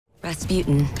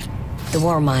Rasputin, the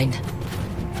War Mind.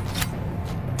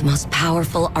 The most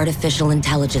powerful artificial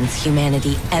intelligence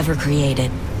humanity ever created.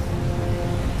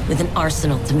 With an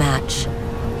arsenal to match.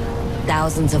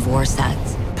 Thousands of war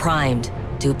sets, primed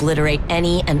to obliterate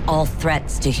any and all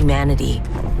threats to humanity.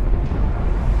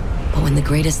 But when the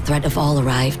greatest threat of all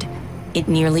arrived, it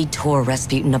nearly tore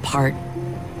Rasputin apart.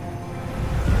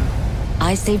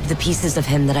 I saved the pieces of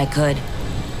him that I could,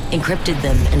 encrypted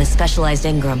them in a specialized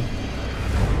engram.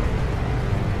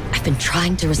 I've been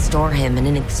trying to restore him in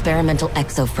an experimental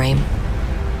exoframe,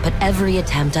 but every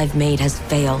attempt I've made has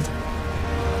failed.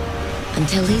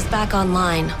 Until he's back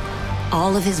online,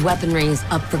 all of his weaponry is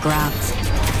up for grabs.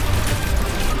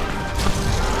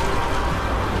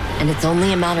 And it's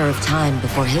only a matter of time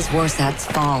before his warsats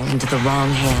fall into the wrong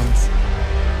hands.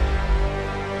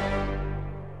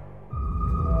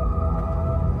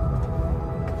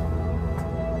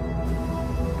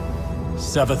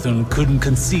 Savathun couldn't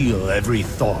conceal every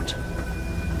thought.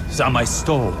 Some I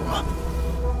stole.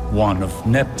 One of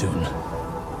Neptune.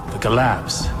 The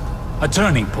collapse. A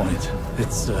turning point.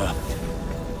 It's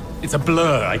a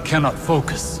blur. I cannot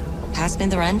focus. Pass me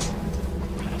the rent?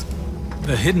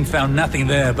 The Hidden found nothing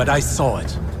there, but I saw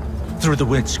it. Through the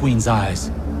Witch Queen's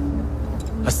eyes.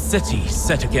 A city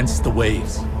set against the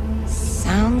waves.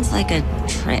 Sounds like a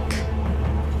trick.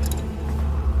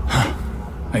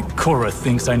 Cora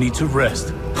thinks I need to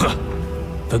rest.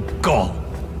 The gall.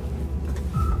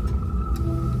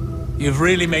 You've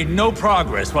really made no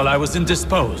progress while I was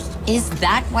indisposed. Is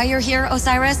that why you're here,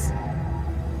 Osiris?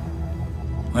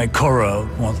 Cora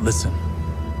won't listen.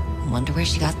 Wonder where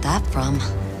she got that from.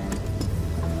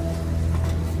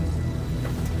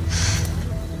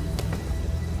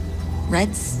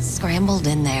 Red's scrambled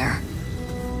in there.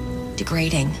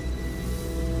 Degrading.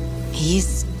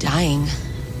 He's dying.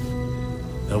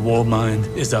 The War Mind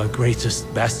is our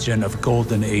greatest bastion of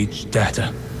Golden Age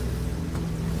data.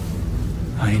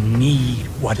 I need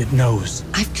what it knows.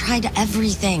 I've tried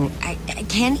everything. I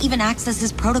can't even access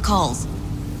his protocols.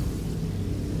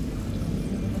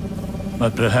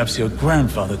 But perhaps your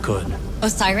grandfather could.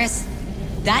 Osiris?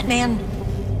 That man?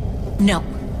 No.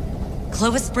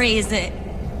 Clovis Bray is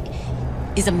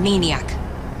a maniac.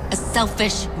 A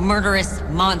selfish, murderous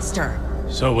monster.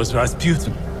 So was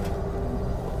Rasputin.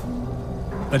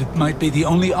 But it might be the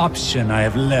only option I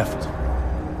have left.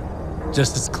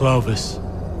 Just as Clovis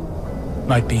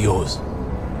might be yours.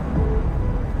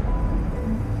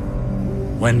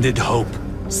 When did hope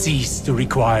cease to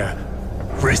require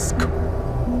risk?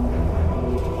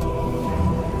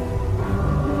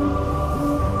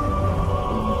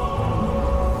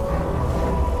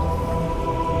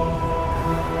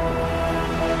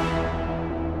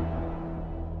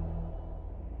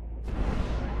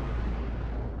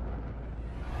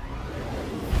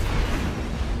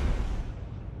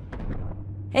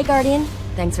 Hey, Guardian.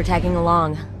 Thanks for tagging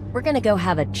along. We're gonna go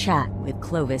have a chat with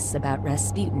Clovis about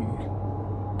Rasputin.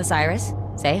 Osiris,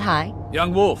 say hi.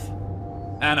 Young Wolf.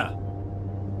 Anna.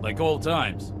 Like old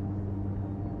times.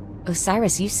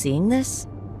 Osiris, you seeing this?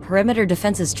 Perimeter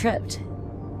defense is tripped.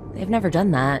 They've never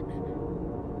done that.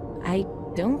 I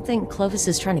don't think Clovis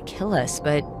is trying to kill us,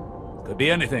 but... Could be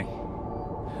anything.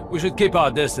 We should keep our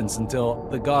distance until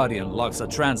the Guardian locks a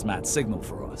transmat signal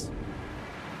for us.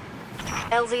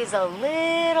 Elsie's a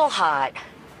little hot.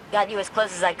 Got you as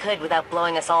close as I could without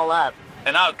blowing us all up.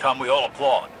 An outcome we all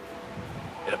applaud.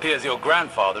 It appears your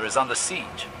grandfather is under siege.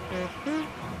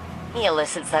 Mm-hmm. He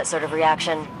elicits that sort of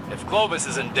reaction. If Clovis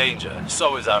is in danger,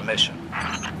 so is our mission.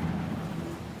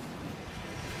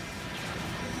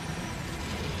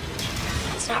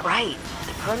 It's not right.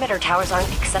 The perimeter towers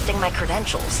aren't accepting my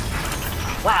credentials.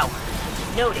 Wow.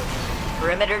 Noted.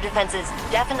 Perimeter defense is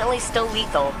definitely still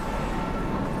lethal.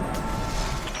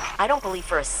 I don't believe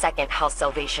for a second House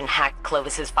Salvation hacked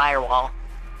Clovis's firewall.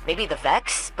 Maybe the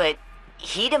Vex, but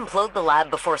he'd implode the lab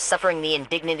before suffering the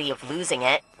indignity of losing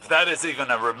it. If that is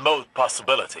even a remote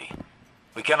possibility,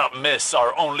 we cannot miss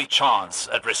our only chance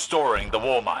at restoring the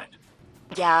War Mind.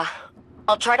 Yeah.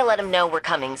 I'll try to let him know we're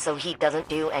coming so he doesn't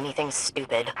do anything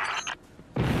stupid.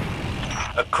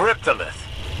 A cryptolith?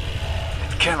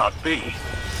 It cannot be.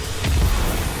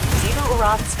 Zero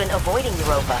Urath's been avoiding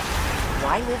Europa.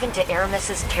 Why move into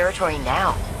Aramis's territory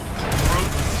now?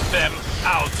 Root them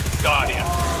out, Guardian.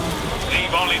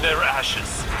 Leave only their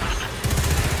ashes.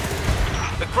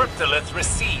 The cryptolith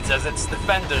recedes as its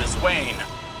defenders wane.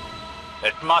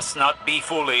 It must not be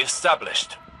fully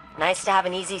established. Nice to have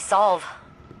an easy solve.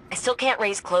 I still can't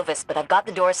raise Clovis, but I've got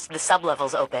the doors to the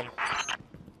sublevels open.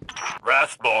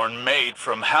 Wrathborn made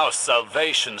from House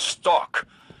Salvation stock.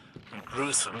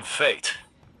 Gruesome fate.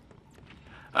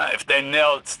 If they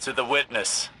knelt to the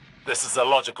witness, This is a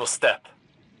logical step.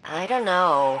 I don't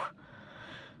know.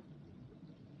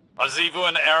 Are Xivu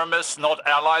and Aramis not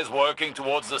allies working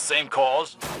towards the same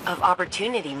cause? Of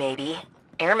opportunity, maybe.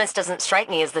 Aramis doesn't strike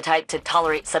me as the type to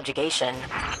tolerate subjugation.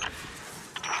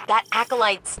 That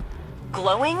acolyte's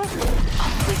glowing?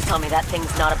 Oh, please tell me that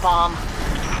thing's not a bomb.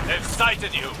 They've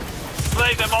sighted you.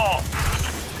 Slay them all.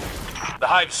 The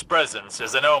Hive's presence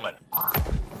is an omen.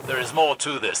 There is more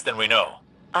to this than we know.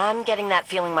 I'm getting that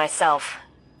feeling myself.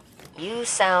 You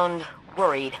sound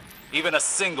worried. Even a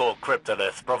single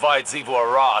cryptolith provides Xivu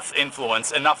Arath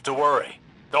influence enough to worry.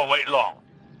 Don't wait long.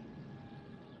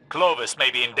 Clovis may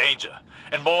be in danger,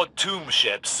 and more tomb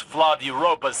ships flood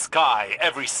Europa's sky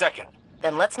every second.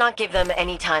 Then let's not give them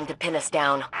any time to pin us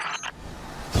down.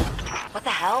 What the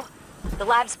hell? The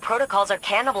lab's protocols are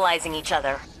cannibalizing each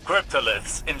other.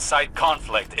 Cryptoliths incite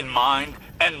conflict in mind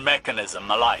and mechanism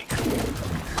alike.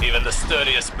 Even the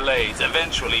sturdiest blades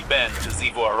eventually bend to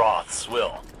Xivu Arath's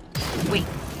will. Wait,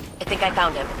 I think I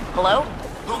found him. Hello?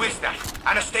 Who is that?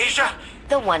 Anastasia?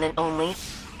 The one and only.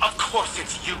 Of course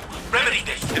it's you. Remedy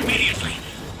this immediately.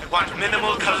 I want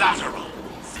minimal collateral.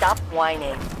 Stop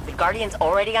whining. The Guardian's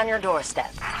already on your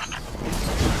doorstep.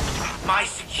 My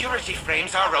security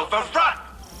frames are overrun.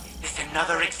 Is this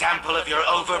another example of your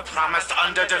over-promise,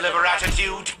 under-deliver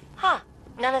attitude? Huh.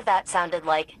 None of that sounded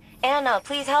like, Anna,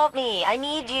 please help me. I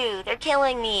need you. They're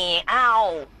killing me.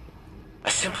 Ow. A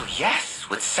simple yes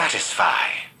would satisfy.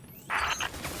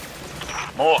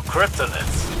 More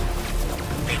cryptoliths.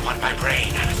 They want my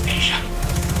brain, Anastasia.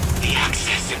 The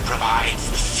access it provides,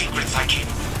 the secrets I keep.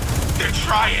 They're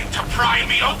trying to pry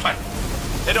me open.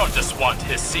 They don't just want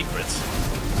his secrets.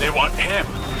 They want him.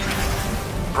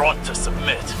 Brought to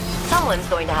submit. Someone's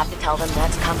going to have to tell them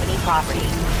that's company property.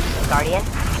 Guardian?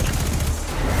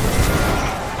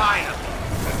 Finally.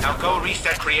 Now go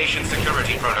reset creation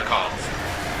security protocols.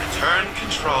 Return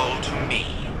control to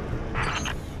me.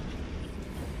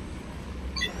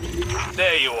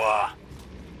 There you are.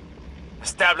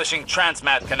 Establishing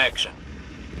transmat connection.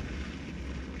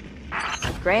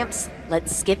 Gramps,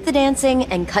 let's skip the dancing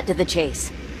and cut to the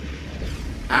chase.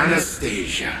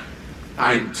 Anastasia,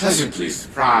 I'm pleasantly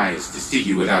surprised to see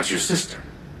you without your sister.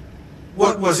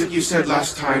 What was it you said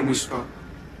last time we spoke?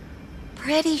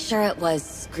 Pretty sure it was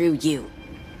screw you.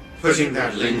 Putting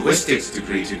that linguistics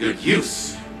degree to good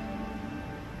use.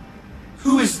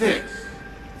 Who is this?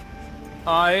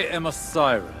 I am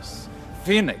Osiris,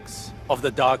 Phoenix of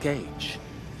the Dark Age,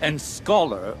 and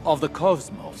Scholar of the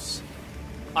Cosmos.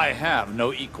 I have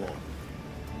no equal.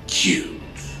 Cute.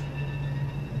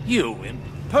 You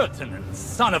impertinent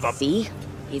son of a... See?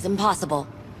 He's impossible.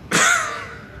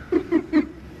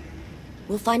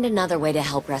 We'll find another way to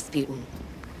help Rasputin.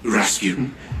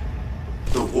 Rasputin?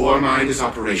 The war mind is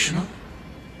operational?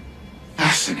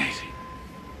 Fascinating.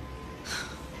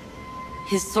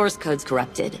 His source code's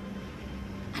corrupted.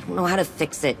 I don't know how to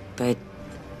fix it, but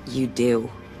you do.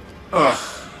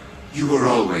 Ugh. You were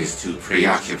always too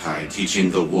preoccupied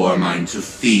teaching the war mind to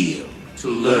feel, to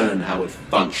learn how it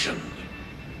functioned.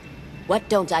 What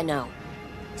don't I know?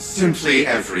 Simply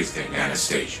everything,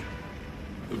 Anastasia.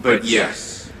 But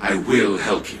yes, I will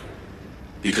help you.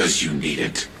 Because you need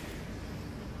it.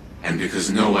 And because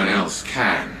no one else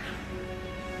can.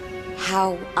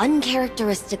 How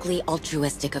uncharacteristically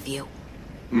altruistic of you.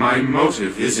 My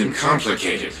motive isn't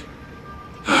complicated.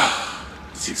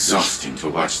 It's exhausting to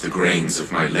watch the grains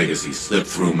of my legacy slip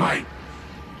through my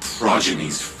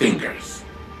progeny's fingers.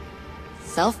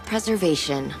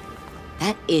 Self-preservation.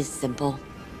 That is simple.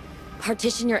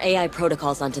 Partition your AI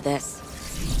protocols onto this.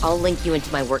 I'll link you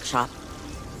into my workshop.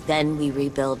 Then we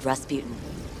rebuild Rasputin.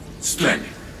 Splendid.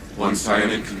 Once I am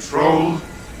in control,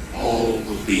 all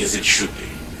will be as it should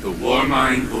be. The war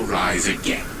mind will rise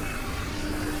again.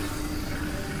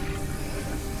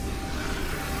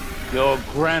 Your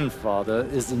grandfather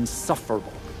is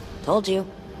insufferable. Told you.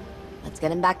 Let's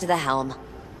get him back to the helm.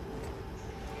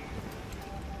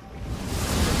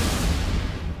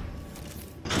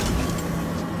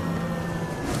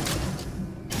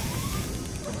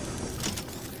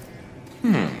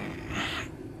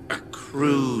 A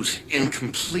crude,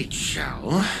 incomplete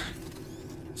shell.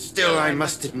 Still, I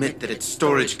must admit that its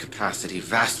storage capacity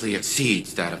vastly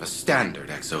exceeds that of a standard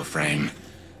exoframe.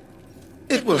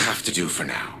 It will have to do for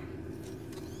now.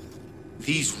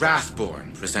 These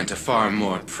Wrathborn present a far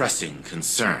more pressing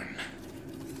concern.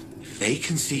 If they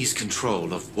can seize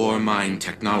control of war mind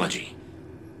technology,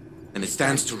 then it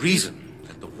stands to reason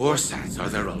that the Warsats are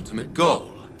their ultimate goal.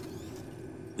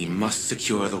 We must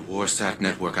secure the Warsat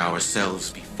network ourselves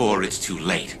before it's too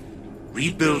late.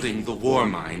 Rebuilding the war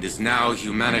mind is now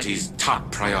humanity's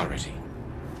top priority.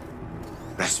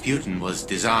 Rasputin was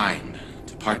designed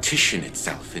to partition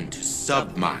itself into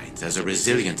sub-mines as a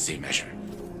resiliency measure.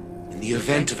 In the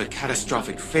event of a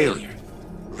catastrophic failure,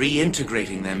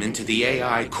 reintegrating them into the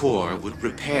AI core would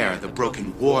repair the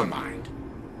broken war mind.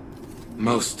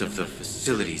 Most of the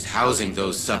facilities housing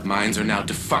those sub-mines are now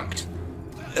defunct.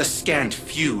 A scant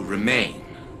few remain,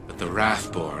 but the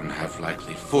Wrathborn have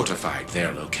likely fortified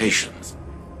their locations.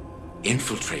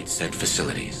 Infiltrate said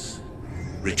facilities.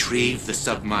 Retrieve the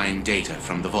sub-mine data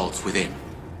from the vaults within.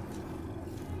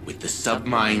 With the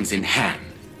sub-mines in hand,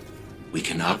 we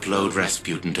can upload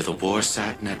Rasputin to the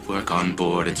Warsat network on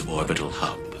board its orbital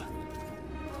hub.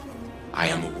 I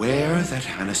am aware that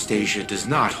Anastasia does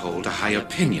not hold a high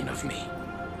opinion of me.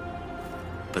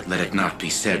 But let it not be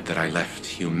said that I left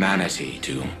humanity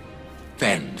to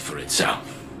fend for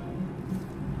itself.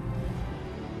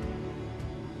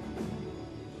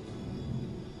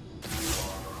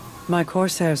 My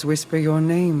Corsairs whisper your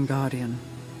name, Guardian.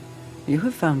 You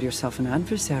have found yourself an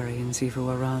adversary in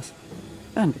Zavala,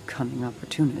 and a cunning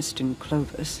opportunist in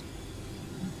Clovis.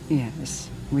 Yes,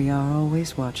 we are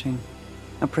always watching.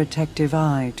 A protective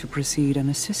eye to precede an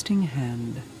assisting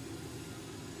hand.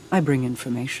 I bring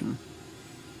information.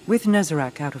 With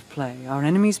Nezarec out of play, our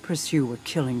enemies pursue a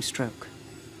killing stroke.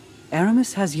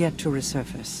 Aramis has yet to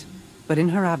resurface, but in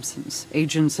her absence,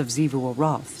 agents of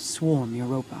Zavala swarm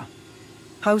Europa.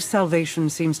 House Salvation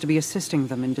seems to be assisting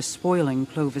them in despoiling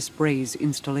Clovis Bray's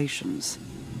installations.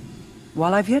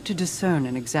 While I've yet to discern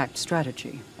an exact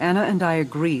strategy, Anna and I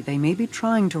agree they may be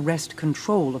trying to wrest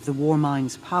control of the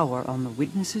Warmind's power on the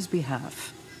Witness's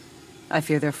behalf. I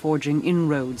fear they're forging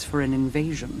inroads for an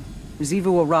invasion.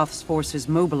 Zavala forces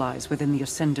mobilize within the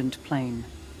Ascendant Plane.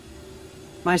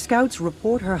 My scouts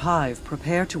report her hive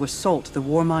prepare to assault the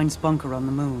Warmind's bunker on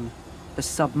the moon. The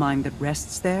submine that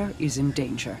rests there is in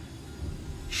danger.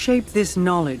 Shape this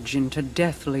knowledge into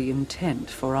deathly intent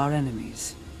for our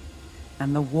enemies,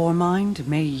 and the Warmind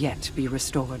may yet be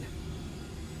restored.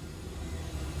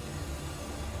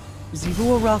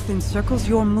 Zavala encircles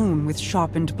your moon with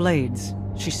sharpened blades.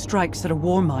 She strikes at a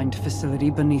Warmind facility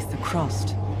beneath the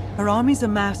crust. Her armies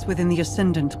amass within the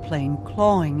Ascendant Plane,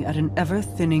 clawing at an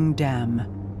ever-thinning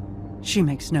dam. She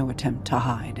makes no attempt to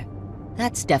hide.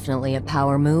 That's definitely a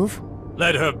power move.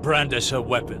 Let her brandish her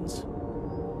weapons.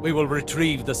 We will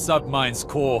retrieve the submine's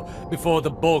core before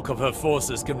the bulk of her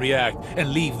forces can react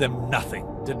and leave them nothing.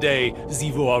 Today,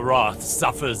 Zavala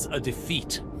suffers a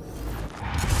defeat.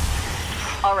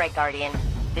 All right, Guardian.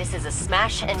 This is a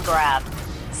smash and grab.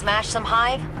 Smash some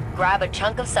hive, grab a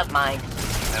chunk of submine.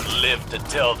 And live to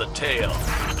tell the tale.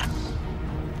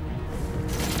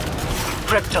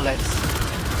 Cryptoliths.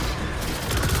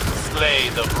 Slay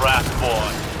the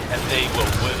Wrathborn, and they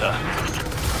will wither.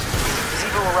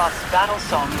 Zavala's battle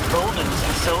song emboldens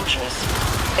the soldiers.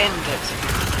 End it.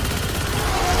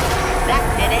 That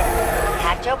did it.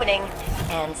 Hatch opening,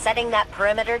 and setting that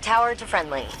perimeter tower to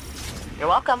friendly. You're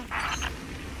welcome.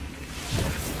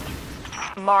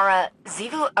 Mara,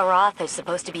 Zavala is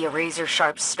supposed to be a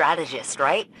razor-sharp strategist,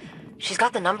 right? She's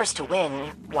got the numbers to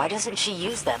win. Why doesn't she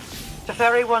use them? The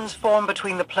fairy one's form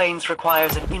between the planes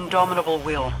requires an indomitable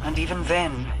will, and even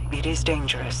then, it is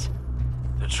dangerous.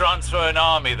 To transfer an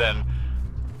army, then,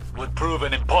 would prove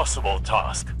an impossible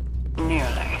task.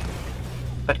 Nearly.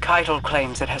 But Keitel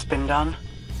claims it has been done.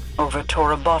 Over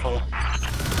Tora Bottle.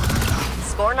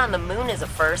 Scorn on the moon is a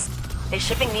first. They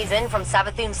shipping these in from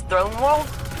Savathun's throne world?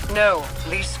 No,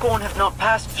 these Scorn have not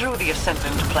passed through the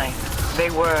Ascendant Plane. They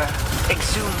were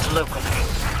exhumed locally.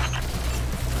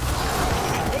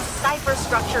 This cipher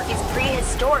structure is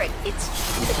prehistoric. It's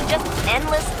just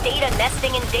endless data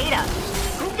nesting in data.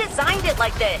 Who designed it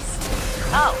like this?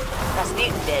 Oh,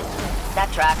 Rasputin did.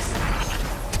 That tracks.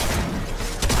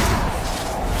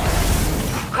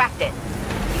 Cracked it.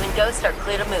 You and Ghost are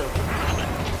clear to move.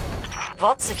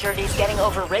 Vault security's getting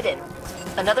overridden.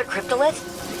 Another cryptolith?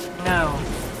 No.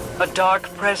 A dark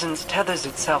presence tethers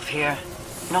itself here.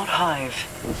 Not Hive.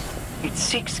 It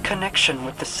seeks connection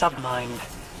with the submind.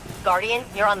 Guardian,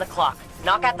 you're on the clock.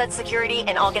 Knock out that security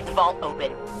and I'll get the vault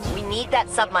open. We need that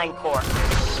submind core.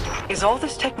 Is all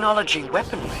this technology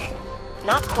weaponry?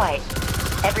 Not quite.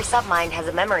 Every submind has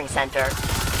a memory center.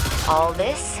 All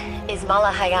this is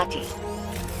Mala Hayati.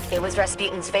 It was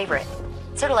Rasputin's favorite.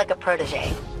 Sort of like a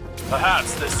protege.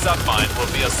 Perhaps this submine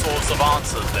will be a source of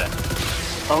answers then.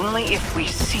 Only if we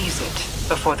seize it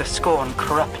before the Scorn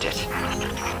corrupt it.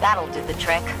 That'll do the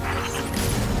trick.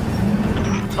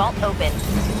 Vault open.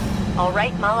 All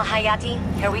right, Mala Hayati,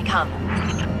 here we come.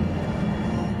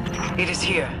 It is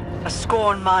here. A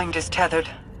Scorn mind is tethered.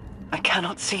 I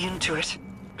cannot see into it.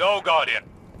 Go, Guardian.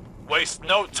 Waste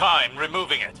no time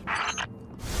removing it.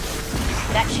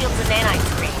 That shield's a nanite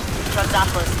screen. Shrugs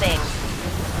off those things.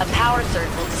 A power surge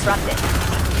will disrupt it.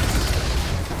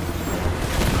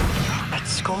 At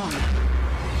Scorn.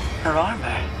 Her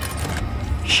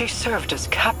armor. She served as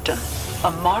captain,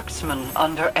 a marksman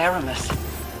under Aramis.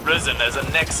 Risen as a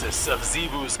nexus of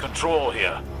Xivu's control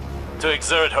here, to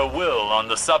exert her will on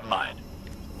the submind.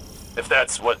 If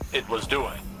that's what it was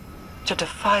doing. To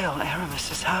defile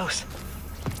Aramis's house.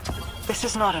 This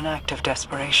is not an act of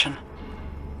desperation.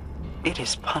 It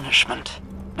is punishment.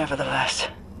 Nevertheless,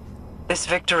 this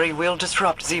victory will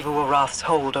disrupt Xivu Arath's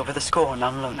hold over the Scorn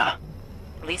on Luna.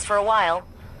 At least for a while.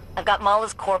 I've got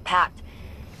Mala's core packed.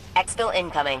 Exfil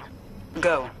incoming.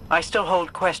 Go. I still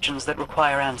hold questions that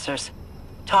require answers.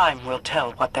 Time will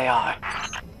tell what they are.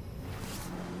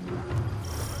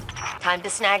 Time to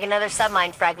snag another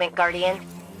submind fragment, Guardian.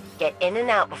 Get in and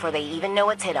out before they even know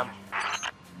what's hit them.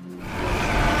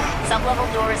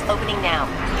 Sub-level door is opening now.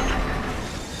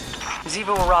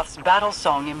 Xivu Arath's battle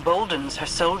song emboldens her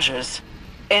soldiers.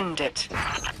 End it.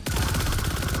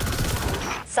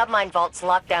 Submind vault's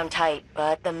locked down tight,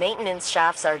 but the maintenance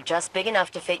shafts are just big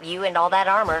enough to fit you and all that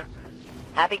armor.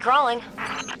 Happy crawling.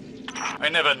 I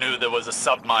never knew there was a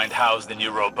submind housed in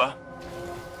Europa.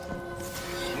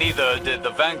 Neither did the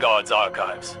Vanguard's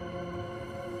archives.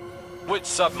 Which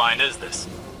submind is this?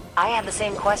 I had the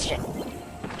same question.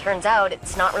 Turns out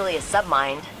it's not really a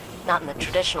submind, not in the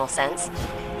traditional sense.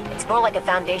 It's more like a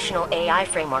foundational AI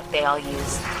framework they all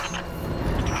use.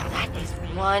 That is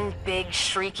one big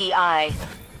shrieky eye.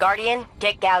 Guardian,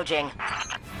 get gouging.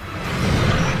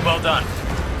 Well done.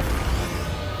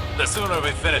 The sooner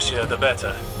we finish here, the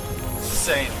better.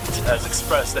 Saint has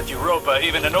expressed that Europa,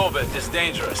 even in orbit, is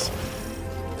dangerous.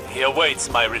 He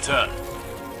awaits my return.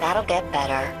 That'll get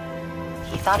better.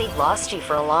 He thought he'd lost you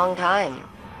for a long time.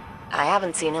 I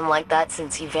haven't seen him like that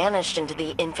since he vanished into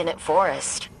the infinite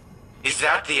forest. Is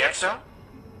that the Exo?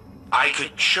 I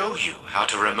could show you how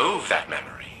to remove that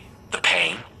memory. The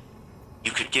pain.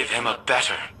 You could give him a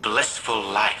better, blissful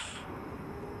life.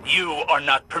 You are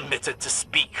not permitted to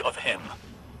speak of him.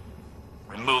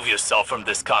 Remove yourself from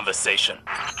this conversation.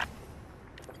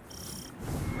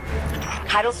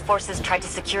 Heidel's forces tried to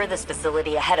secure this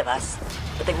facility ahead of us,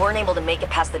 but they weren't able to make it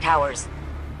past the towers.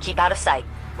 Keep out of sight.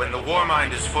 When the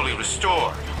Warmind is fully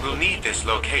restored, we'll need this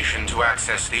location to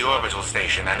access the orbital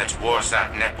station and its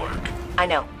Warsat network. I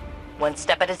know. One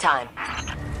step at a time.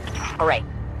 All right.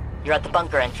 You're at the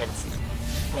bunker entrance.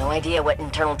 No idea what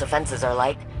internal defenses are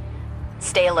like.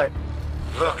 Stay alert.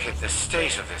 Look at the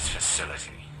state of this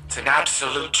facility. It's an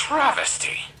absolute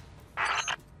travesty.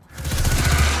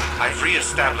 I've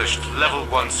re-established level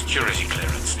 1 security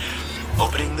clearance.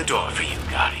 Opening the door for you,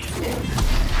 Guardian.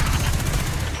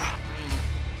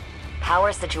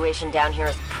 Power situation down here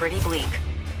is pretty bleak.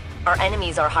 Our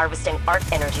enemies are harvesting arc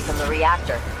energy from the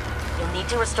reactor. You'll need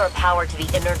to restore power to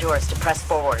the inner doors to press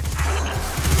forward.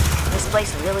 This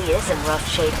place really is in rough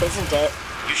shape, isn't it?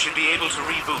 You should be able to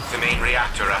reboot the main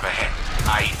reactor up ahead.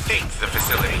 I think the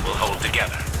facility will hold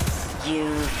together.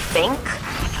 You think?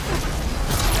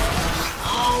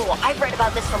 Oh, I've read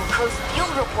about this from Crow's field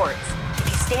reports. If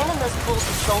you stand in those pools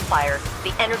of soul fire,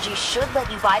 the energy should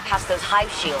let you bypass those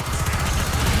hive shields.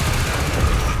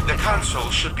 The console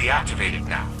should be activated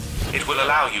now. It will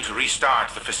allow you to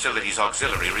restart the facility's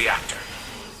auxiliary reactor.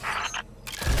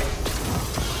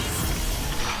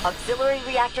 Auxiliary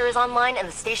reactor is online and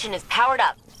the station is powered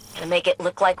up. To make it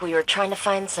look like we were trying to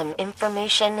find some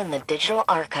information in the digital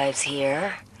archives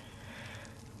here.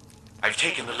 I've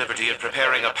taken the liberty of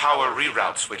preparing a power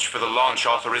reroute switch for the launch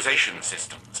authorization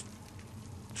systems.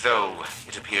 Though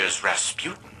it appears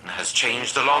Rasputin has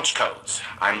changed the launch codes.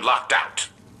 I'm locked out.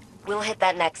 We'll hit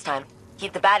that next time.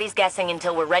 Keep the baddies guessing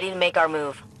until we're ready to make our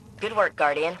move. Good work,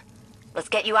 Guardian. Let's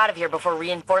get you out of here before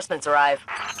reinforcements arrive.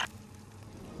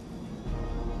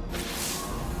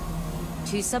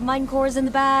 2 submine cores in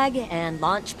the bag, and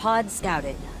launch pod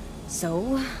scouted.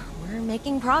 So, we're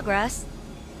making progress.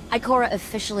 Ikora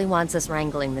officially wants us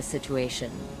wrangling this situation.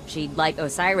 She'd like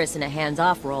Osiris in a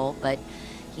hands-off role, but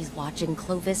he's watching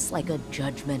Clovis like a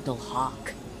judgmental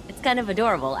hawk. It's kind of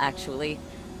adorable, actually,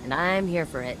 and I'm here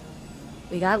for it.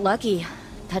 We got lucky,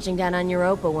 touching down on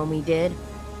Europa when we did.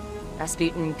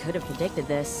 Rasputin could have predicted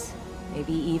this,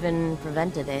 maybe even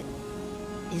prevented it.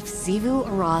 If Xivu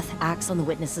Arath acts on the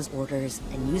Witness's orders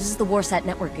and uses the Warsat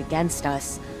network against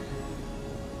us,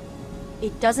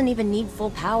 it doesn't even need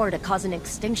full power to cause an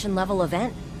extinction-level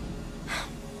event.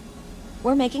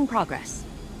 We're making progress.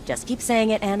 Just keep saying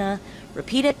it, Anna.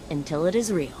 Repeat it until it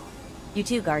is real. You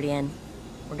too, Guardian.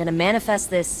 We're gonna manifest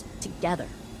this together.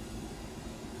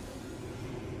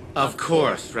 Of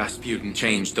course, Rasputin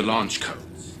changed the launch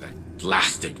codes. That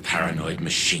blasted paranoid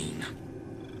machine.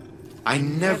 I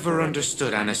never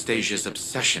understood Anastasia's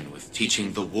obsession with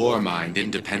teaching the war mind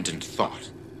independent thought.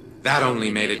 That only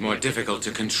made it more difficult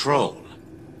to control.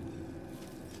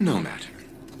 No matter.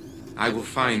 I will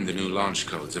find the new launch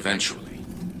codes eventually.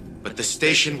 But the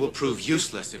station will prove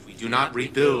useless if we do not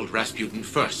rebuild Rasputin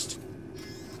first.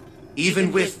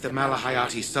 Even with the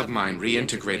Malahayati submine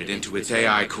reintegrated into its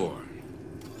AI core,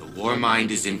 the war mind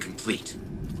is incomplete.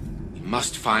 We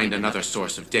must find another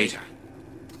source of data.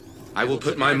 I will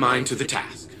put my mind to the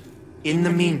task. In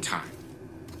the meantime,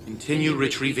 continue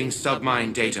retrieving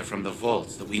submine data from the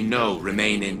vaults that we know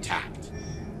remain intact.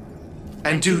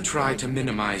 And do try to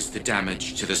minimize the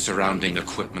damage to the surrounding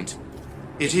equipment.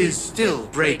 It is still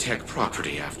Braytech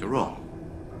property after all.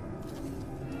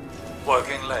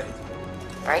 Working late.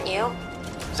 Aren't you?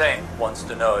 Zane wants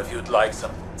to know if you'd like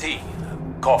some tea,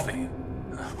 coffee,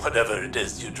 whatever it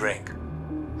is you drink.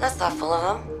 That's thoughtful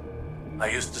of him. I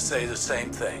used to say the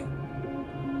same thing.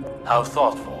 How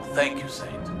thoughtful, thank you,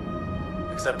 Saint.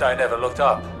 Except I never looked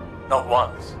up, not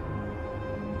once.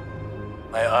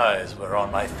 My eyes were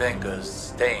on my fingers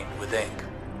stained with ink.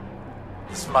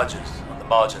 The smudges on the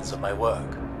margins of my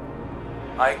work.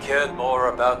 I cared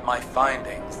more about my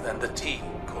findings than the tea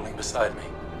cooling beside me.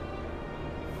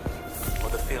 Or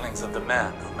the feelings of the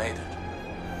man who made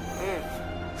it.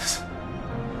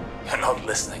 You're not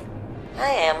listening.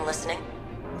 I am listening.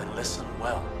 Then listen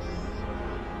well.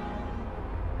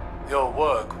 Your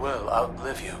work will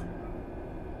outlive you.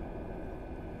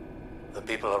 The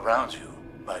people around you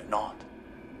might not.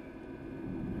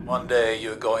 One day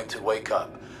you're going to wake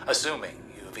up, assuming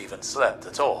you've even slept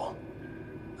at all,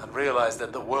 and realize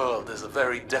that the world is a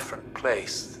very different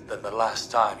place than the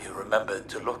last time you remembered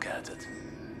to look at it.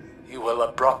 You will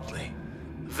abruptly,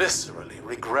 viscerally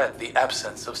regret the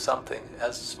absence of something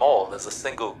as small as a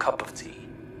single cup of tea.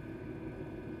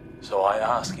 So I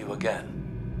ask you again,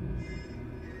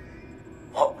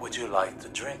 what would you like to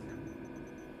drink?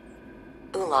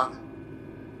 Oolong.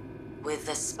 With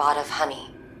a spot of honey.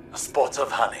 A spot of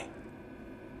honey?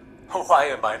 Why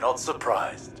am I not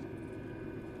surprised?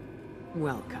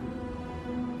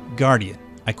 Welcome. Guardian,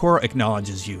 Ikora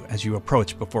acknowledges you as you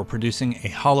approach before producing a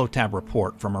holotab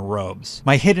report from her robes.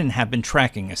 My Hidden have been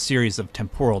tracking a series of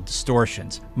temporal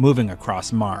distortions moving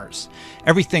across Mars.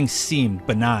 Everything seemed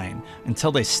benign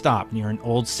until they stopped near an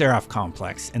old Seraph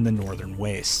complex in the northern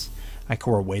wastes.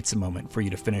 Ikora waits a moment for you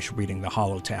to finish reading the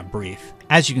holotab brief.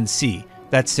 As you can see,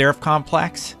 that Seraph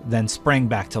complex then sprang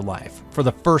back to life, for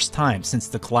the first time since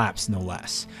the collapse no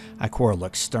less. Ikora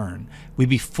looks stern. We'd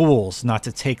be fools not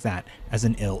to take that as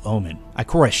an ill omen.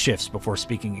 Ikora shifts before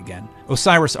speaking again.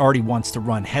 Osiris already wants to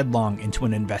run headlong into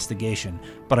an investigation,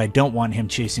 but I don't want him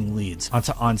chasing leads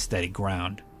onto unsteady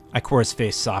ground. Ikora's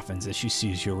face softens as she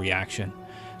sees your reaction.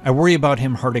 I worry about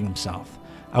him hurting himself.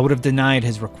 I would have denied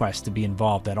his request to be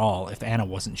involved at all if Anna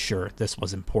wasn't sure this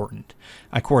was important.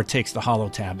 Ikora takes the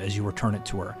holotab as you return it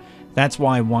to her. That's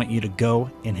why I want you to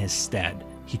go in his stead.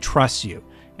 He trusts you,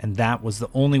 and that was the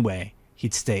only way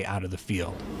he'd stay out of the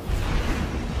field.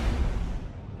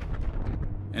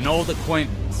 An old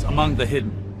acquaintance among the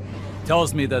Hidden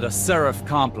tells me that a Seraph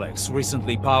complex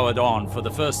recently powered on for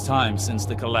the first time since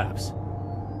the collapse.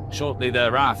 Shortly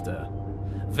thereafter,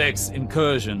 Vex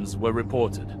incursions were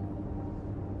reported.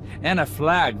 Anna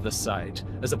flagged the site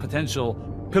as a potential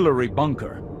pillory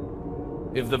bunker.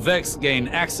 If the Vex gain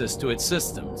access to its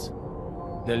systems,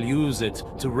 they'll use it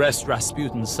to wrest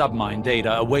Rasputin's submine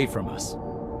data away from us.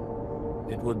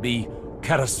 It would be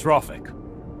catastrophic.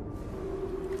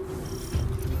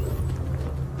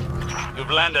 You've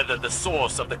landed at the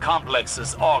source of the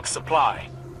complex's AUG supply.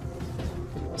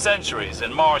 Centuries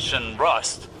in Martian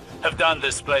rust have done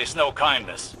this place no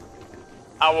kindness.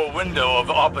 Our window of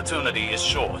opportunity is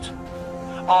short.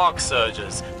 Arc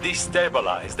surges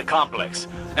destabilize the complex,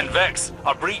 and Vex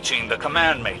are breaching the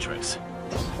command matrix.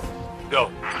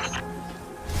 Go.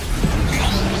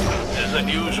 It is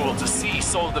unusual to see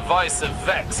so divisive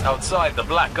Vex outside the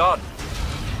Black Garden.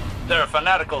 They're a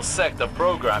fanatical sect of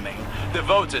programming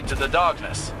devoted to the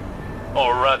darkness,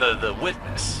 or rather the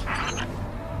witness.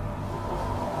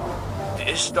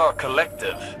 The Ishtar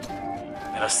Collective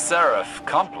in a Seraph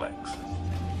complex.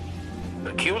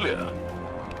 Peculiar.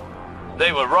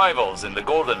 They were rivals in the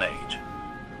Golden Age.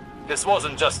 This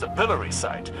wasn't just a pillory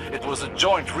site, it was a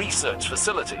joint research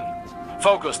facility,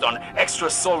 focused on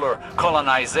extrasolar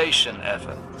colonization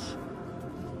efforts.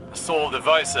 The Soul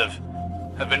Divisive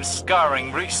have been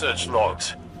scouring research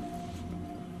logs.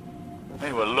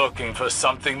 They were looking for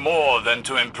something more than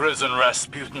to imprison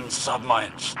Rasputin's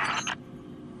submines.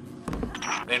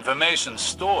 The information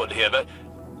stored here, but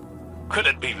could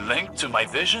it be linked to my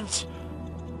visions?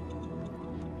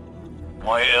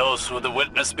 Why else would the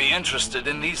witness be interested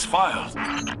in these files?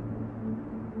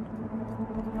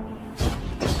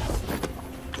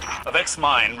 A Vex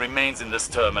mine remains in this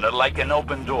terminal like an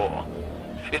open door.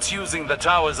 It's using the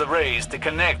tower's arrays to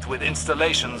connect with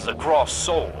installations across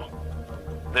Sol.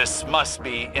 This must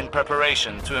be in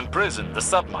preparation to imprison the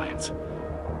submines.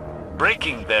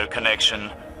 Breaking their connection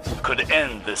could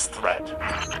end this threat. Your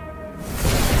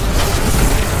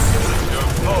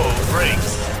foe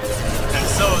breaks, and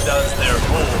so does their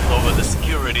hold over the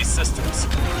security systems.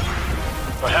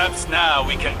 Perhaps now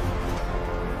we can...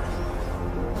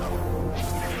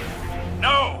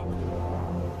 No!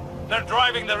 They're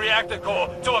driving the reactor core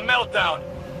to a meltdown.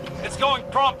 It's going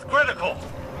prompt critical.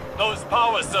 Those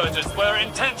power surges were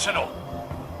intentional.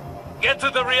 Get to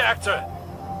the reactor,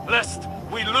 lest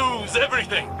we lose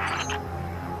everything.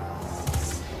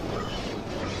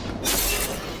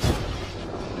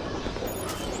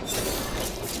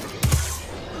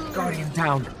 Guardian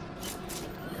down.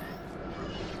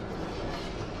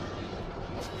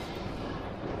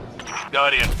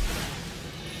 Guardian,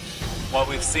 what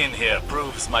we've seen here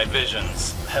proves my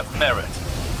visions have merit.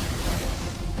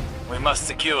 We must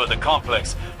secure the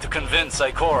complex to convince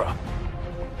Ikora.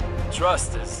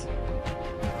 Trust is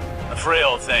a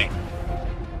frail thing.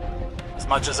 As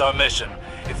much as our mission,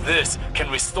 if this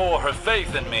can restore her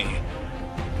faith in me,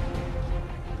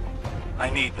 I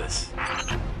need this.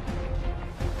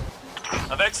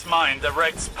 A Vex mine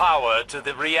directs power to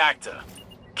the reactor.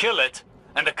 Kill it,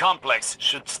 and the complex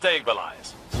should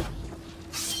stabilize.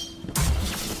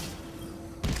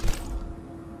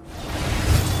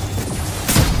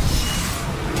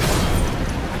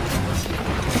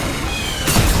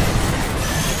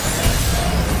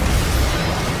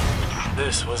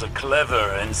 This was a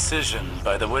clever incision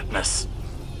by the witness.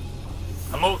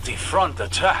 A multi-front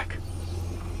attack.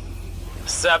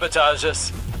 Sabotage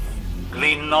us,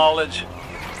 glean knowledge,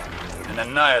 and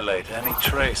annihilate any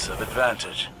trace of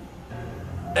advantage.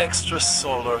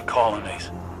 Extrasolar colonies.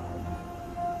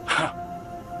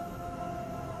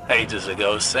 Ages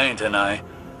ago, Saint and I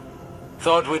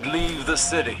thought we'd leave the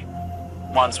city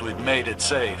once we'd made it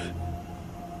safe.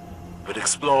 We'd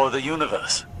explore the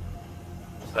universe.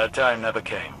 That time never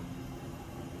came.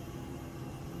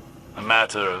 A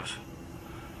matter of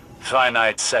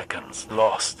finite seconds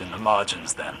lost in the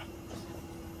margins then.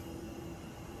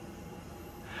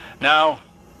 Now,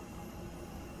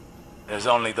 there's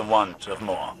only the want of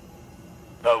more.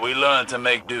 But we learn to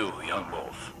make do, young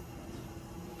wolf.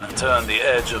 And turn the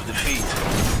edge of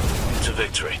defeat into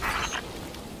victory.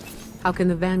 How can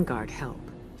the Vanguard help?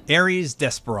 Ares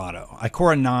Desperado.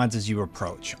 Ikora nods as you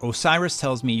approach. Osiris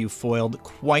tells me you foiled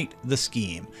quite the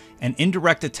scheme. An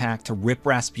indirect attack to rip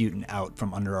Rasputin out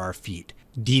from under our feet.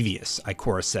 Devious,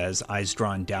 Ikora says, eyes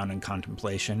drawn down in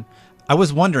contemplation. I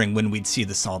was wondering when we'd see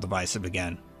the Sol Divisive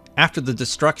again. After the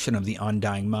destruction of the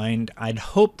Undying Mind, I'd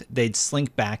hoped they'd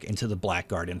slink back into the Black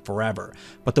Garden forever,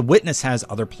 but the Witness has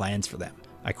other plans for them.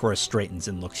 Ikora straightens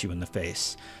and looks you in the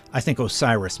face. I think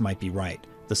Osiris might be right.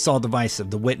 The Sol Divisive,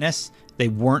 the Witness, they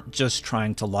weren't just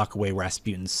trying to lock away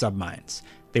Rasputin's submines.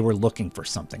 They were looking for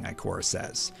something, Ikora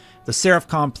says. The Seraph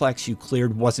complex you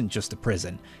cleared wasn't just a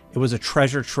prison. It was a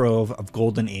treasure trove of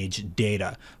Golden Age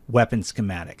data, weapon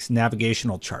schematics,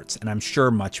 navigational charts, and I'm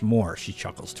sure much more, she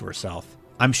chuckles to herself.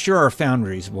 I'm sure our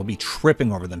foundries will be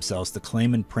tripping over themselves to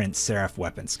claim and print Seraph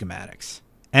weapon schematics.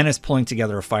 Anna's pulling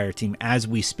together a fire team as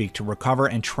we speak to recover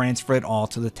and transfer it all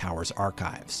to the tower's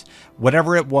archives.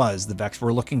 Whatever it was the Vex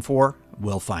were looking for,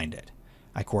 we'll find it.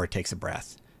 Ikora takes a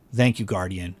breath. Thank you,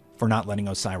 Guardian, for not letting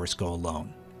Osiris go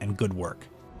alone. And good work.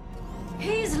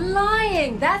 He's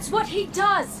lying! That's what he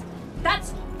does!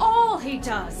 That's all he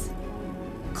does!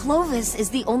 Clovis is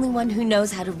the only one who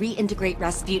knows how to reintegrate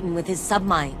Rasputin with his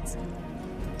submines.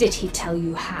 Did he tell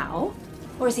you how?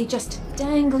 Or is he just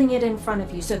dangling it in front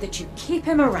of you so that you keep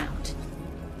him around?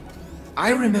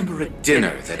 I remember a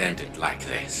dinner that ended like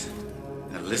this.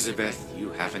 Elizabeth,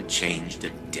 you haven't changed a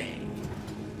day.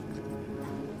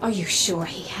 Are you sure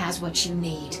he has what you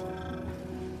need?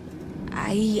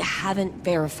 I haven't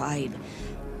verified,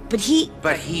 but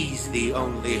he's the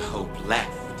only hope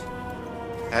left.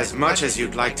 As much as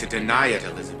you'd like to deny it,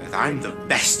 Elizabeth, I'm the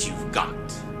best you've got.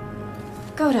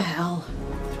 Go to hell.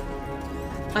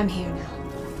 I'm here now.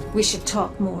 We should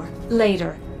talk more,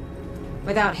 later,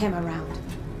 without him around.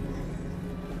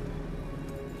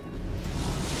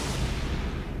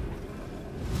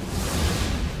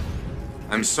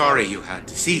 I'm sorry you had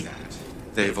to see that.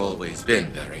 They've always been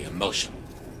very emotional.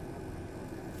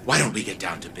 Why don't we get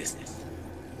down to business?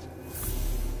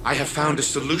 I have found a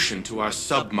solution to our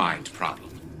submind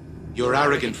problem. Your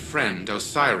arrogant friend,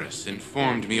 Osiris,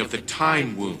 informed me of the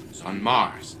time wounds on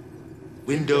Mars.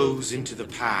 Windows into the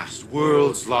past,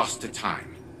 worlds lost to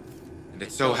time. And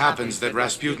it so happens that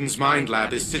Rasputin's mind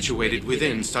lab is situated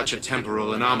within such a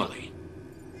temporal anomaly.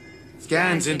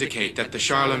 Scans indicate that the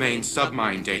Charlemagne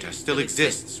submind data still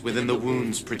exists within the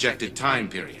wound's projected time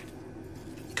period.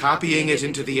 Copying it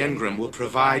into the engram will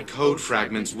provide code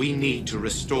fragments we need to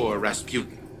restore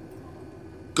Rasputin.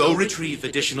 Go retrieve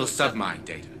additional submind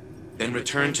data, then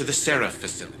return to the Seraph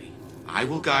facility. I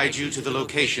will guide you to the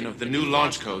location of the new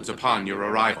launch codes upon your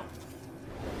arrival.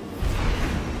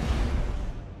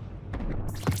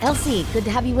 Elsie, good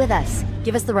to have you with us.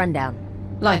 Give us the rundown.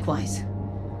 Likewise.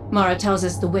 Mara tells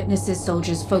us the Witness's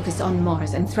soldiers focus on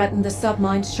Mars and threaten the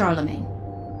submind Charlemagne.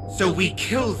 So we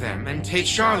kill them and take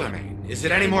Charlemagne. Is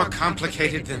it any more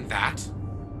complicated than that?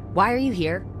 Why are you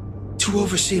here? To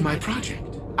oversee my project.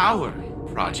 Our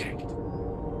project.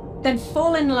 Then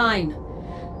fall in line.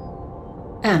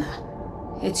 Anna,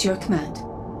 it's your command.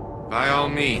 By all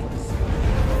means.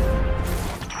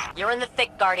 You're in the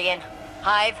thick, Guardian.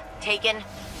 Hive, taken.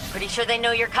 Pretty sure they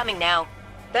know you're coming now.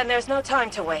 Then there's no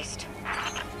time to waste.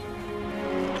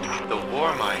 The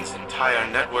Warmind's entire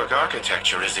network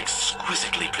architecture is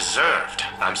exquisitely preserved.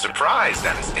 I'm surprised,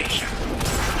 Anastasia.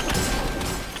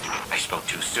 I spoke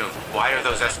too soon. Why are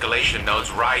those escalation nodes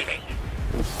writhing?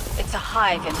 It's a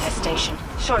hive infestation,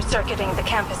 short-circuiting the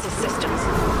campus's systems.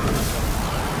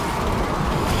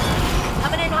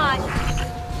 Coming in hot.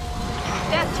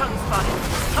 Death tongue spotted.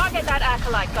 Target that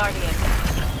acolyte, Guardian.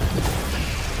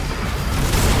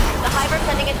 The Hive are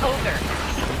sending an ogre.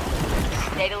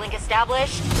 Data link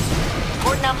established.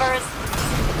 Port numbers.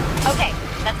 Okay,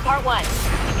 that's part one.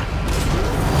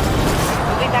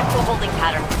 Moving back to a holding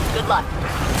pattern. Good luck.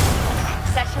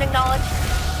 Session acknowledged.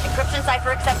 Encryption cipher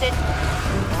accepted.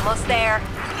 Almost there.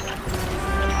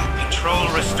 Control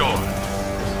restored.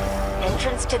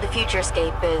 Entrance to the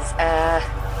futurescape is,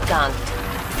 gunked.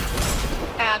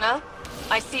 Anna,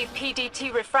 I see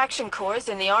PDT refraction cores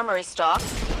in the armory stock.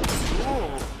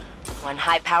 Ooh. One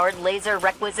high-powered laser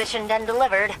requisitioned and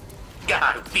delivered.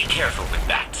 Gotta be careful with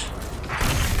that.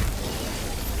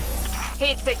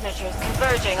 Heat signatures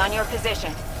converging on your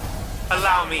position.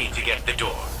 Allow me to get the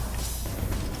door.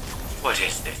 What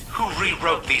is this? Who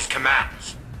rewrote these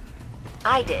commands?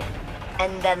 I did.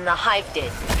 And then the Hive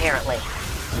did, apparently.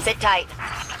 Sit tight.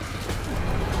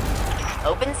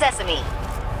 Open sesame.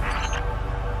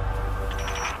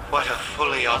 What a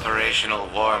fully operational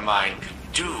Warmind could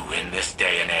do in this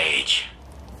day and age.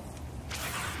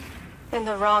 In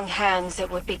the wrong hands, it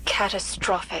would be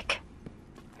catastrophic.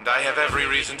 And I have every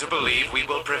reason to believe we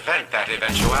will prevent that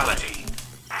eventuality.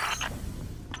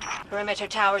 Perimeter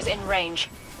towers in range.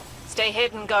 Stay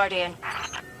hidden, Guardian.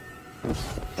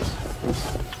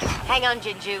 Hang on,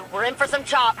 Jinju. We're in for some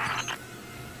chop.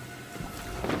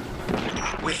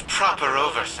 With proper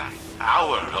oversight,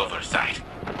 our oversight,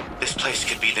 this place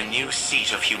could be the new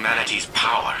seat of humanity's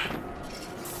power.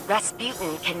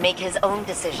 Rasputin can make his own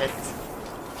decisions.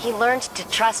 He learned to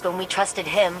trust when we trusted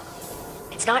him.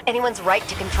 It's not anyone's right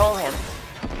to control him.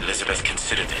 Elizabeth,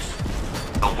 consider this.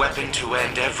 A weapon to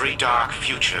end every dark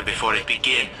future before it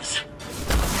begins.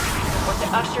 Or to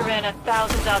usher in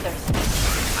 1,000 others.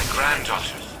 My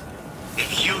granddaughters.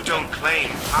 If you don't claim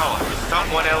power,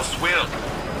 someone else will.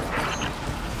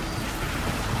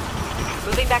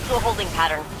 Moving back to a holding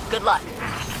pattern. Good luck.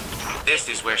 This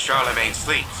is where Charlemagne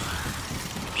sleeps.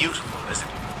 Beautiful, isn't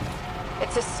it?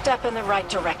 It's a step in the right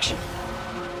direction.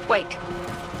 Wait.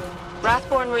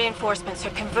 Wrathborn reinforcements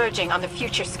are converging on the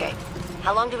futurescape.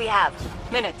 How long do we have?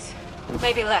 Minutes.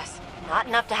 Maybe less. Not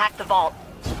enough to hack the vault,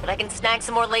 but I can snag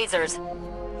some more lasers.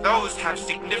 Those have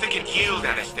significant yield,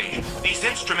 Anastasia. These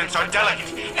instruments are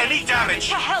delicate. Any damage...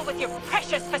 To hell with your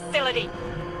precious facility!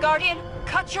 Guardian,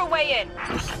 cut your way in.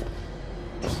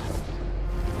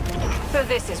 So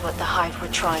this is what the Hive were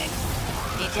trying.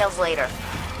 Details later.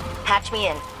 Patch me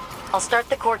in. I'll start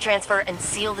the core transfer and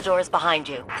seal the doors behind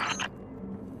you.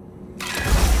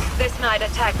 This knight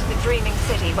attacked the Dreaming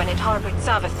City when it harbored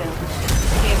Savathun.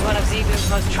 He is one of Zebu's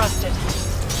most trusted.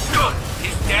 Good!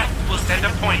 His death will send a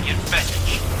poignant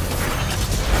message.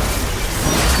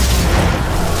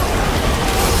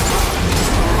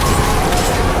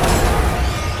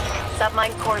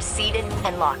 Submine core seeded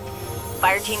and locked.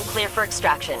 Fire team clear for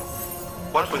extraction.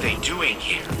 What were they doing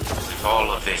here with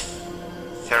all of this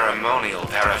ceremonial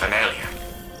paraphernalia?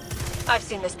 I've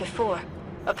seen this before.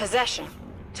 A possession.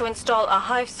 To install a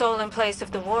Hive soul in place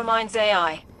of the Warmind's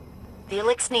AI. The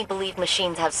Elixni believe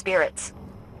machines have spirits.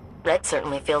 Red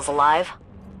certainly feels alive.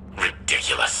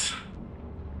 Ridiculous.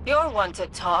 You're one to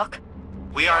talk.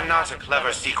 We are not a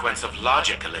clever sequence of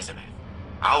logic, Elizabeth.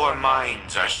 Our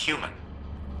minds are human.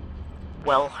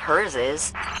 Well, hers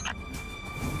is.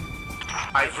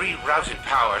 I've rerouted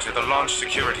power to the launch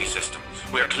security systems.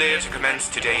 We're clear to commence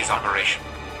today's operation.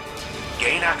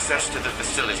 Gain access to the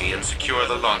facility and secure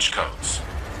the launch codes.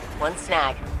 One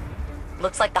snag.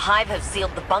 Looks like the Hive have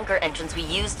sealed the bunker entrance we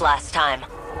used last time.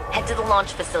 Head to the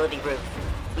launch facility roof.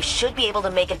 We should be able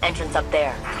to make an entrance up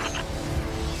there.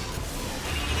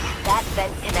 That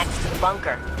vent connects to the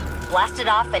bunker. Blast it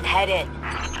off and head in.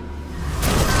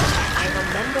 I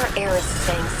remember Eris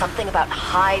saying something about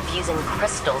Hive using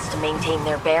crystals to maintain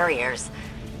their barriers.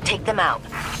 Take them out.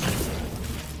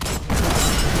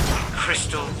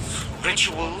 Crystals?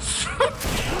 Rituals?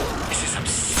 This is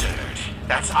absurd.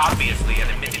 That's obviously an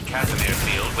emitted Casimir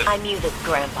field with... I muted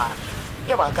Grandpa.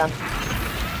 You're welcome.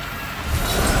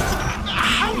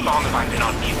 How long have I been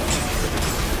on mute?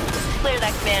 Clear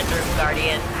that command room,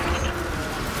 Guardian.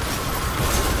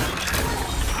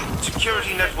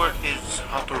 Security network is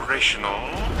operational.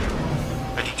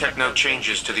 I detect no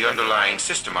changes to the underlying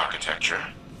system architecture.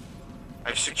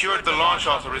 I've secured the launch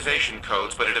authorization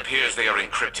codes, but it appears they are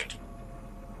encrypted.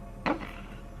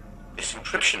 This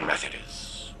encryption method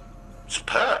is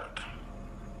superb.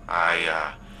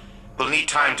 I will need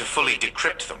time to fully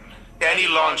decrypt them. Any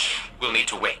launch will need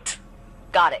to wait.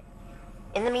 Got it.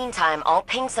 In the meantime, I'll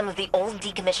ping some of the old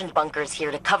decommissioned bunkers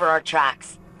here to cover our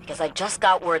tracks, because I just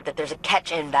got word that there's a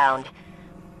catch inbound.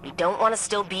 We don't want to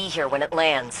still be here when it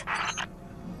lands.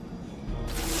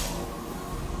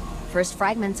 First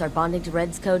fragments are bonding to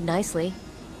Red's code nicely.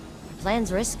 The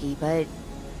plan's risky, but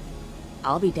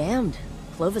I'll be damned.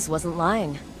 Clovis wasn't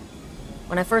lying.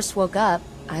 When I first woke up,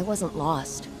 I wasn't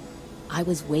lost. I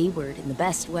was wayward in the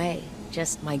best way.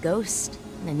 Just my ghost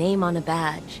and a name on a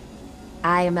badge.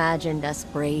 I imagined us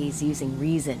Brays using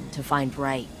reason to find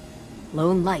right.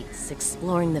 Lone lights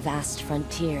exploring the vast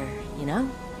frontier, you know?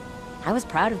 I was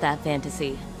proud of that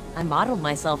fantasy. I modeled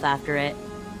myself after it.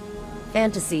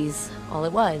 Fantasies, all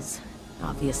it was,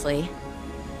 obviously.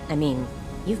 I mean,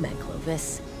 you've met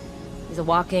Clovis. He's a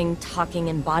walking, talking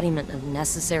embodiment of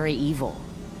necessary evil.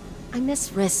 I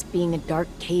miss Risk being a dark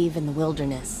cave in the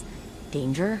wilderness.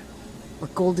 Danger, or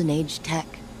Golden Age tech.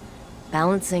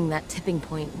 Balancing that tipping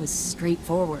point was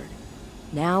straightforward.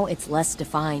 Now it's less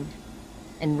defined.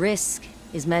 And risk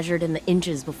is measured in the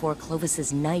inches before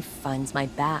Clovis's knife finds my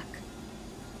back.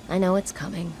 I know it's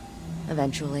coming,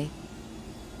 eventually.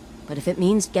 But if it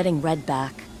means getting Red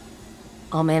back,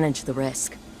 I'll manage the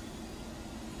risk.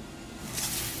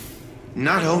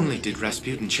 Not only did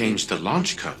Rasputin change the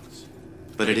launch codes,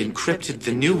 but it encrypted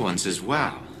the new ones as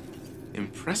well.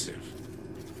 Impressive.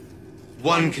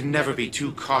 One can never be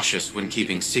too cautious when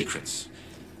keeping secrets.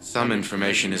 Some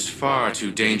information is far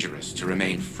too dangerous to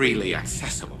remain freely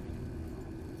accessible.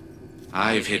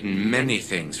 I've hidden many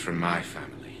things from my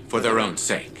family, for their own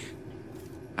sake.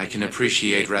 I can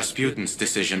appreciate Rasputin's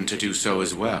decision to do so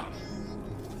as well.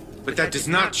 But that does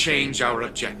not change our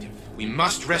objective. We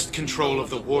must wrest control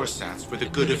of the warsats for the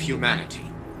good of humanity.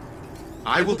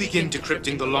 I will begin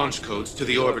decrypting the launch codes to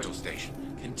the orbital station.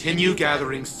 Continue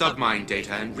gathering submine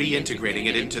data and reintegrating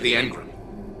it into the engram.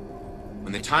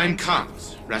 When the time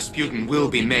comes, Rasputin will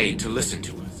be made to listen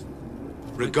to us,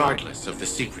 regardless of the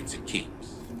secrets it keeps.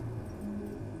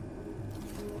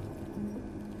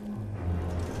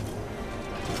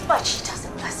 But she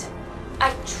doesn't listen.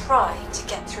 I try to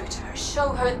get through to her, show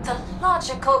her the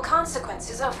logical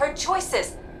consequences of her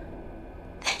choices.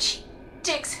 Then she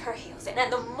digs her heels in,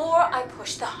 and the more I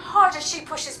push, the harder she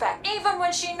pushes back, even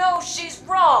when she knows she's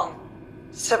wrong.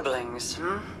 Siblings,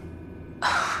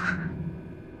 Oh,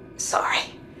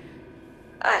 sorry.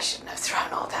 I shouldn't have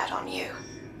thrown all that on you.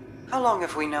 How long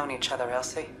have we known each other,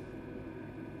 Elsie?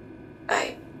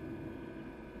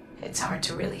 It's hard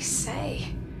to really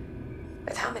say.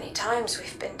 With how many times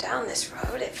we've been down this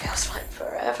road, it feels like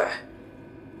forever.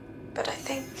 But I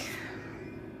think...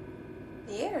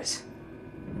 years.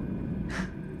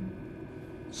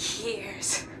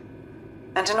 Years.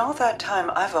 And in all that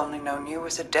time, I've only known you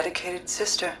as a dedicated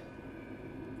sister.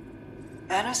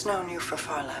 Anna's known you for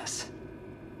far less.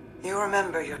 You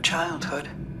remember your childhood,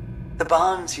 the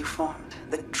bonds you formed,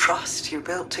 the trust you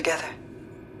built together.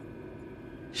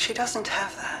 She doesn't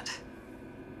have that.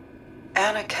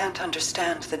 Anna can't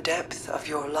understand the depth of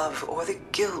your love or the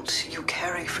guilt you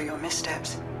carry for your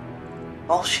missteps.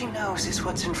 All she knows is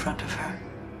what's in front of her,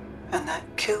 and that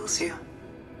kills you.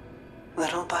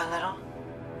 Little by little.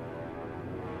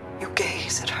 You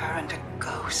gaze at her and a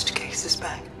ghost gazes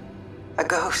back. A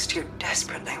ghost you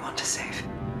desperately want to save.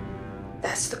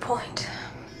 That's the point,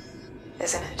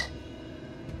 isn't it?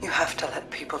 You have to let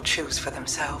people choose for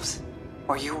themselves,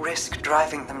 or you risk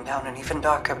driving them down an even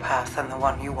darker path than the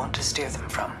one you want to steer them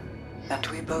from. And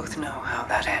we both know how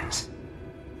that ends.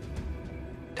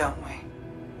 Don't we?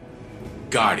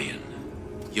 Guardian,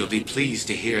 you'll be pleased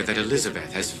to hear that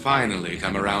Elizabeth has finally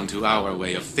come around to our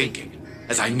way of thinking,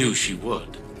 as I knew she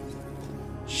would.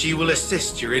 She will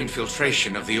assist your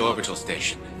infiltration of the orbital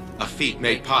station, a feat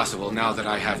made possible now that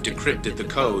I have decrypted the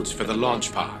codes for the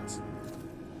launch pods.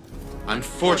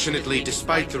 Unfortunately,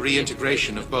 despite the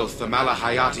reintegration of both the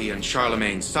Malahayati and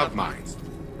Charlemagne submines,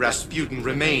 Rasputin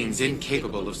remains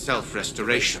incapable of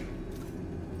self-restoration.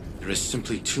 There is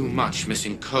simply too much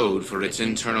missing code for its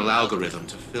internal algorithm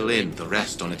to fill in the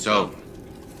rest on its own.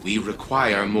 We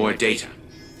require more data.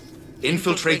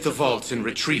 Infiltrate the vaults and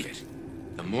retrieve it.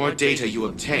 The more data you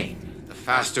obtain, the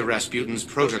faster Rasputin's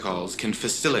protocols can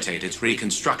facilitate its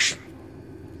reconstruction.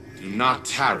 Do not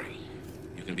tarry.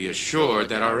 You can be assured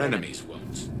that our enemies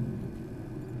won't.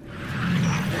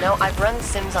 You know, I've run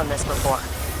sims on this before.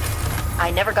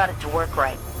 I never got it to work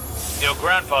right. Your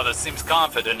grandfather seems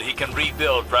confident he can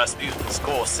rebuild Rasputin's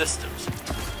core systems.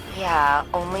 Yeah,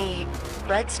 only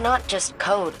Red's not just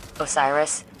code,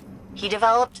 Osiris. He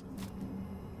developed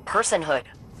personhood,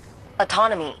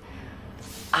 autonomy.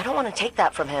 I don't want to take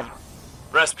that from him.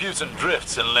 Rasputin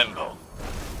drifts in limbo.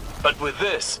 But with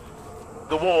this,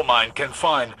 the war mind can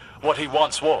find what he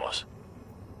once was.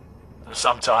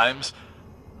 Sometimes,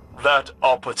 that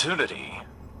opportunity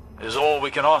is all we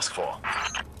can ask for.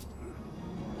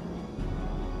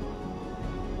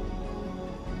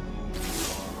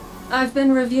 I've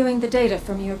been reviewing the data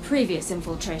from your previous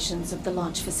infiltrations of the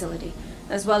launch facility,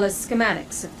 as well as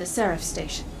schematics of the Seraph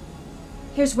station.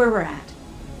 Here's where we're at.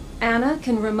 Anna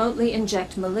can remotely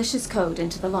inject malicious code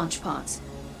into the launch pods.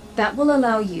 That will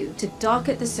allow you to dock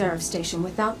at the Seraph station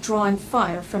without drawing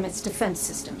fire from its defense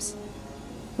systems.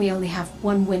 We only have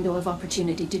one window of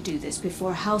opportunity to do this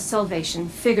before House Salvation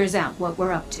figures out what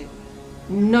we're up to.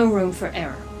 No room for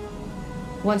error.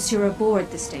 Once you're aboard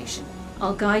the station,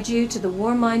 I'll guide you to the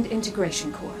Warmind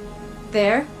Integration Core.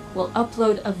 There, we'll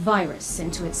upload a virus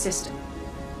into its system.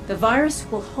 The virus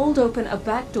will hold open a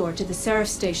backdoor to the Seraph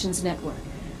station's network.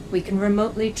 We can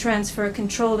remotely transfer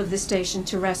control of the station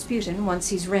to Rasputin once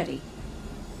he's ready.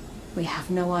 We have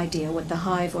no idea what the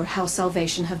Hive or House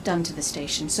Salvation have done to the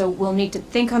station, so we'll need to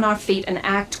think on our feet and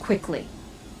act quickly.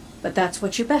 But that's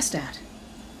what you're best at.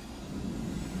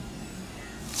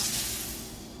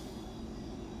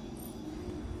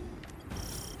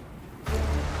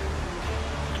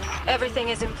 Everything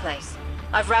is in place.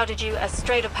 I've routed you as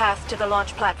straight a path to the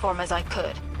launch platform as I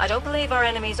could. I don't believe our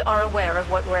enemies are aware of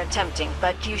what we're attempting,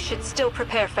 but you should still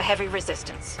prepare for heavy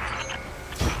resistance.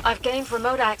 I've gained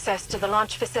remote access to the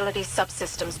launch facility's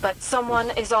subsystems, but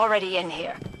someone is already in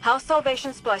here. House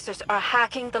Salvation splicers are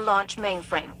hacking the launch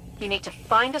mainframe. You need to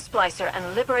find a splicer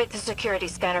and liberate the security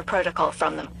scanner protocol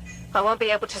from them. I won't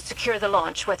be able to secure the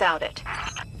launch without it.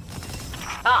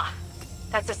 Ah,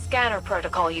 that's a scanner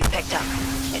protocol you picked up.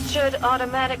 It should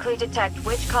automatically detect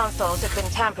which consoles have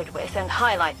been tampered with and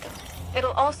highlight them.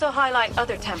 It'll also highlight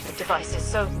other tampered devices,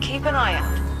 so keep an eye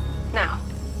out. Now,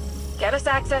 get us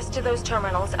access to those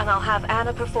terminals and I'll have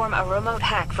Anna perform a remote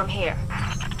hack from here.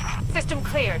 System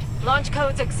cleared. Launch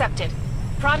codes accepted.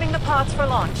 Priming the pods for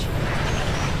launch.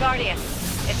 Guardian,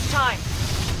 it's time.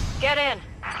 Get in.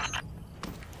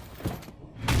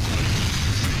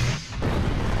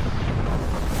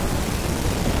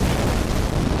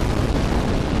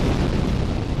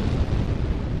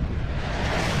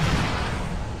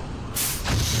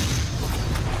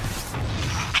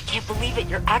 I can't believe it,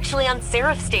 you're actually on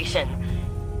Seraph Station.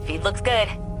 Feed looks good.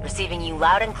 Receiving you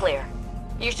loud and clear.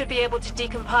 You should be able to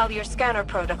decompile your scanner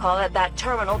protocol at that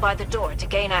terminal by the door to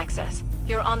gain access.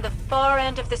 You're on the far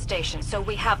end of the station, so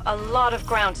we have a lot of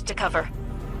ground to cover.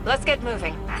 Let's get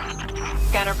moving.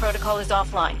 Scanner protocol is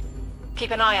offline.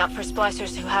 Keep an eye out for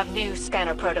splicers who have new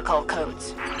scanner protocol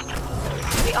codes.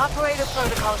 The operator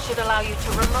protocol should allow you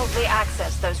to remotely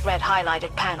access those red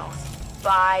highlighted panels.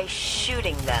 By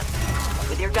shooting them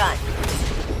with your gun.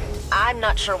 I'm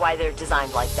not sure why they're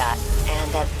designed like that,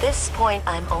 and at this point,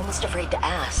 I'm almost afraid to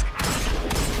ask.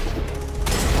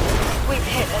 We've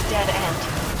hit a dead end.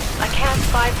 I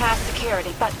can't bypass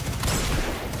security, but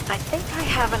I think I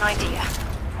have an idea.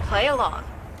 Play along.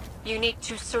 You need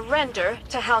to surrender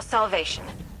to House Salvation.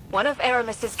 One of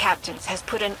Aramis's captains has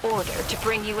put an order to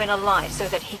bring you in alive so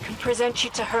that he can present you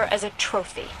to her as a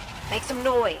trophy. Make some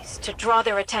noise to draw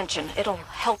their attention. It'll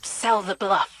help sell the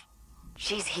bluff.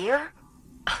 She's here?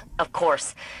 Of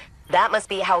course. That must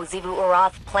be how Xivu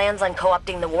Arath plans on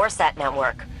co-opting the Warsat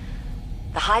network.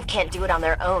 The Hive can't do it on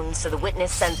their own, so the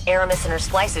Witness sends Aramis and her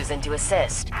splicers in to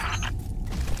assist.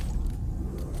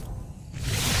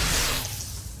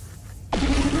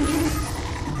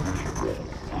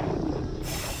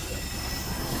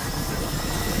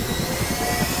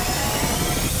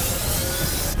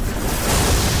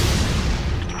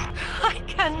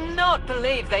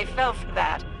 believe they fell for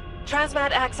that.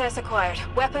 Transmat access acquired.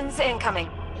 Weapons incoming.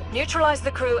 Neutralize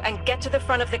the crew and get to the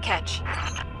front of the catch.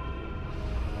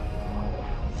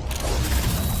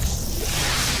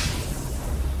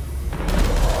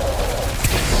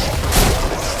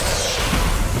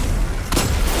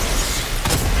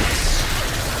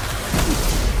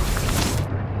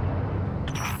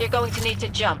 You're going to need to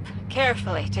jump,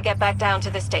 carefully, to get back down to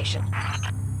the station.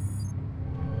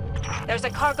 There's a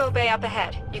cargo bay up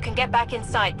ahead. You can get back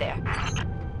inside there.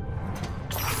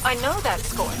 I know that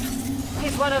Scorn.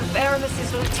 He's one of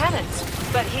Aramis's lieutenants,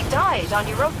 but he died on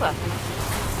Europa.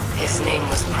 His name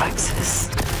was Praxis,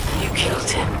 and you killed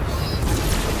him.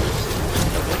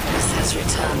 The witness has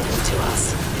returned him to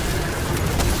us.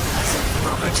 As it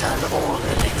will return all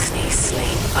Elixni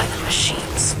slain by the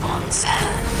machine spawn's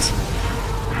hand.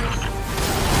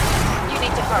 You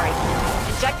need to hurry.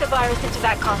 Inject the virus into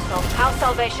that console. House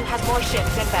Salvation has more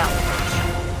ships inbound.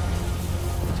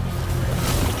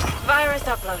 Virus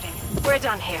uploading. We're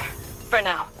done here. For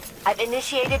now. I've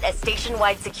initiated a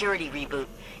station-wide security reboot.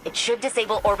 It should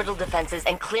disable orbital defenses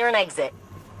and clear an exit.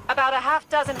 About a half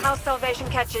dozen House Salvation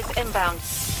catches inbound.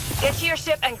 Get to your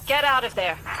ship and get out of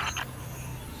there.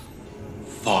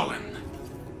 Fallen.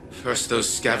 First those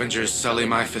scavengers sully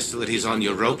my facilities on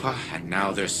Europa, and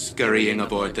now they're scurrying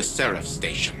aboard the Seraph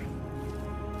station.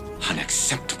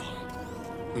 Unacceptable.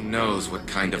 Who knows what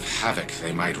kind of havoc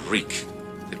they might wreak.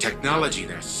 The technology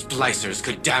their splicers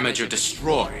could damage or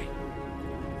destroy.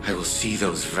 I will see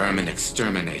those vermin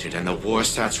exterminated and the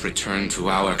warsats returned to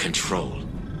our control.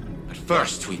 But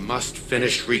first, we must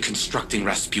finish reconstructing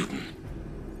Rasputin.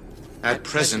 At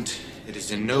present, it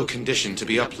is in no condition to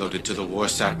be uploaded to the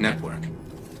warsat network.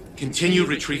 Continue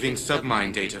retrieving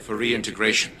submine data for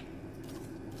reintegration.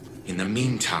 In the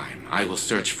meantime, I will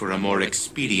search for a more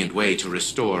expedient way to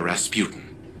restore Rasputin.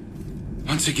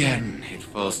 Once again, it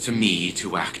falls to me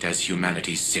to act as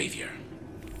humanity's savior.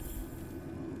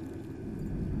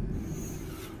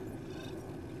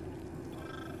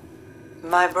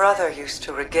 My brother used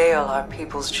to regale our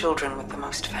people's children with the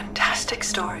most fantastic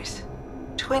stories.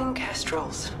 Twin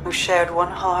kestrels who shared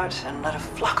one heart and led a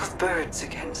flock of birds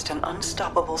against an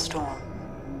unstoppable storm.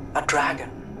 A dragon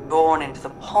born into the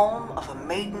palm of a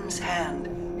maiden's hand,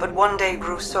 but one day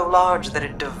grew so large that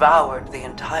it devoured the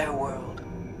entire world.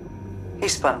 He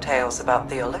spun tales about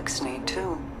the Elixni,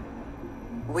 too.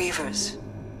 Weavers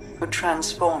who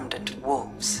transformed into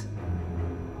wolves.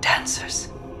 Dancers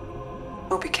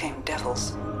who became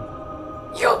devils.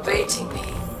 You're baiting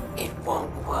me. It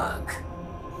won't work.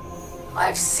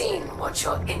 I've seen what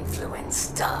your influence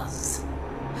does.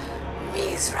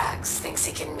 Mizrax thinks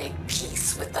he can make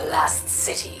peace with the last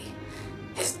city.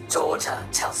 His daughter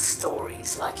tells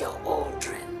stories like your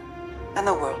Aldrin. And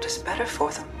the world is better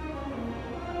for them.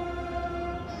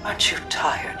 Aren't you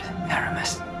tired,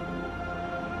 Aramis?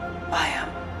 I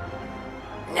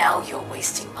am. Now you're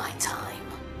wasting my time.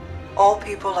 All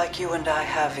people like you and I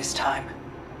have is time.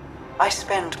 I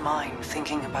spend mine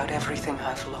thinking about everything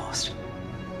I've lost.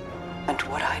 And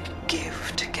what I'd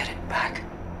give to get it back.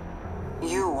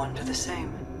 You wonder the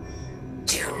same.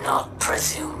 Do not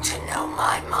presume to know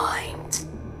my mind.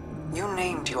 You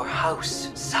named your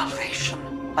house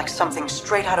Salvation, like something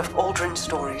straight out of Aldrin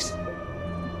stories.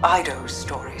 Ido's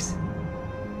stories.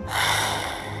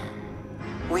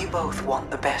 We both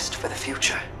want the best for the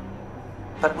future.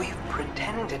 But we've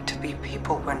pretended to be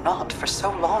people we're not for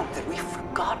so long that we've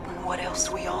forgotten what else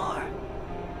we are.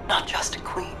 Not just a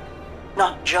queen.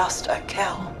 Not just a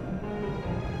Kel.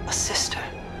 A sister.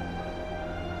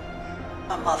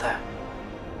 A mother.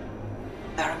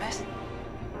 Aramis?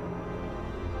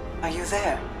 Are you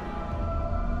there?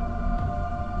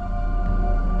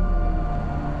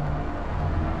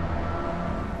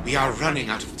 We are running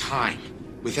out of time.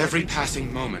 With every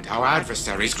passing moment, our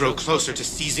adversaries grow closer to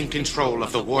seizing control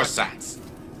of the warsats.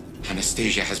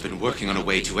 Anastasia has been working on a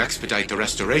way to expedite the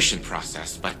restoration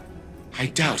process, but I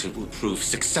doubt it will prove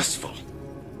successful.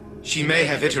 She may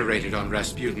have iterated on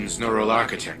Rasputin's neural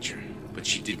architecture, but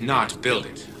she did not build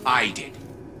it. I did.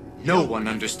 No one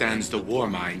understands the war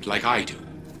mind like I do.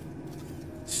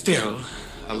 Still,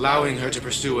 allowing her to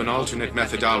pursue an alternate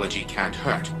methodology can't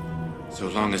hurt, so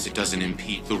long as it doesn't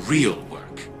impede the real work.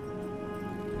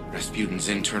 Rasputin's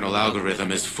internal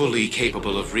algorithm is fully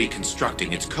capable of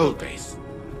reconstructing its codebase.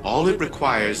 All it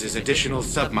requires is additional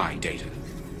submine data.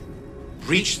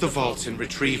 Breach the vaults and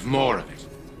retrieve more of it.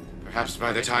 Perhaps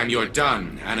by the time you're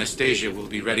done, Anastasia will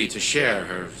be ready to share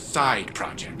her side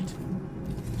project.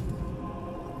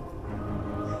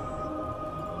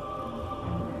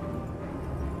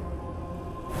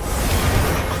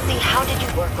 See, how did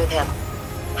you work with him?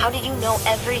 How did you know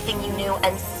everything you knew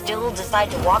and still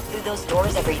decide to walk through those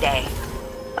doors every day?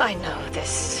 I know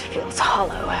this feels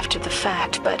hollow after the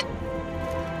fact, but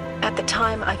at the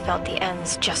time I felt the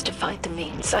ends justified the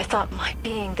means. I thought my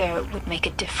being there would make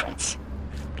a difference.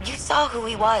 You saw who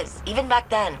he was, even back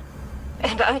then.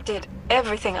 And I did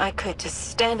everything I could to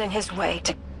stand in his way,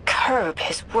 to curb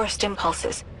his worst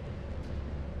impulses.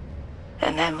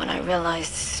 And then when I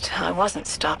realized I wasn't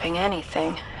stopping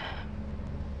anything,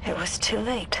 it was too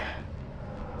late.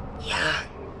 Yeah.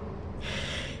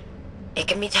 It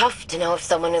can be tough to know if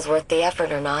someone is worth the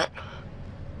effort or not.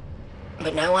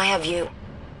 But now I have you.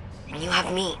 And you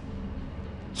have me.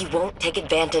 You won't take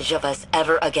advantage of us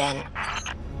ever again.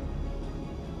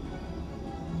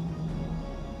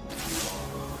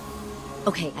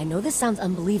 Okay, I know this sounds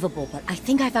unbelievable, but I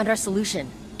think I found our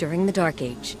solution. During the Dark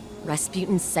Age,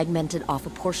 Rasputin segmented off a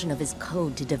portion of his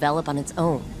code to develop on its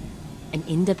own. An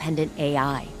independent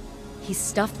AI. He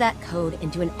stuffed that code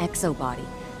into an exobody.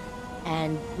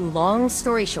 And long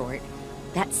story short,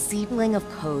 that seedling of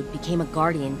code became a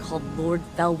guardian called Lord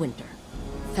Fellwinter.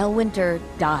 Fellwinter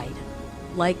died.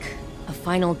 Like a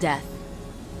final death.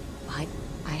 But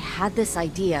I had this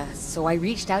idea, so I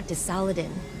reached out to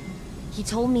Saladin. He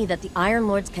told me that the Iron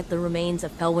Lords kept the remains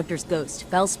of Fellwinter's ghost,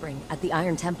 Fellspring, at the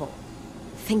Iron Temple.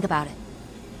 Think about it.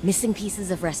 Missing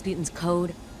pieces of Rasputin's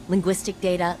code, linguistic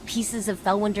data, pieces of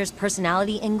Fellwinter's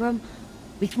personality engram.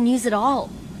 We can use it all.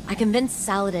 I convinced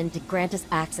Saladin to grant us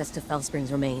access to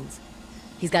Fellspring's remains.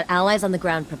 He's got allies on the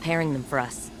ground preparing them for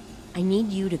us. I need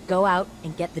you to go out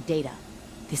and get the data.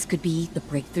 This could be the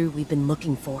breakthrough we've been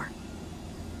looking for.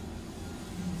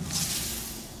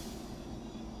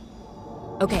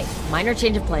 Okay, minor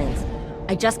change of plans.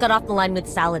 I just got off the line with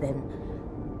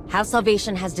Saladin. House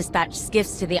Salvation has dispatched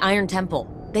skiffs to the Iron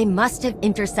Temple. They must have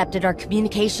intercepted our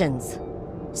communications.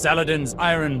 Saladin's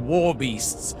iron war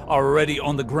beasts are already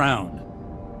on the ground,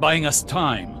 buying us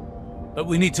time. But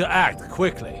we need to act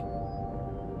quickly.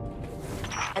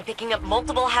 I'm picking up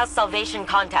multiple House Salvation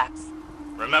contacts.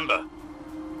 Remember,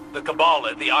 the Cabal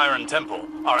at the Iron Temple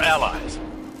are allies.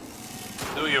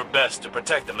 Do your best to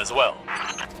protect them as well.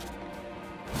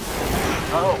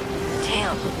 Oh,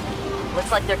 damn.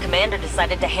 Looks like their commander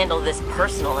decided to handle this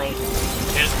personally.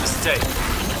 His mistake.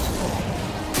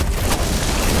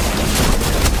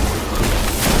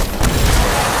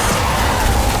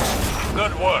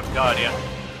 Good work, Guardian.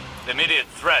 The immediate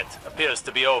threat appears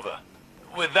to be over.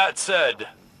 With that said,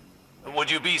 would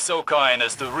you be so kind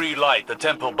as to relight the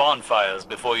temple bonfires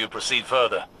before you proceed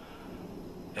further?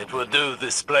 It would do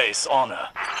this place honor.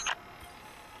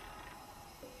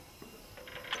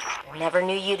 I never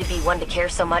knew you to be one to care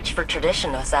so much for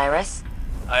tradition, Osiris.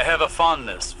 I have a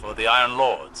fondness for the Iron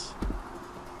Lords.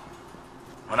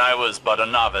 When I was but a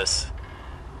novice,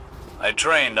 I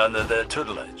trained under their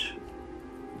tutelage.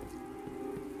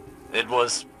 It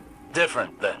was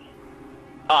different then.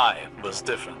 I was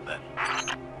different then.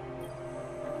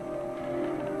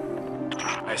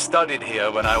 I studied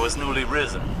here when I was newly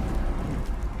risen.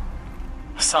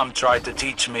 Some tried to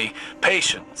teach me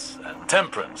patience and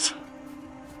temperance.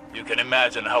 You can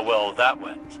imagine how well that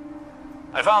went.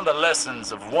 I found the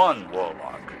lessons of one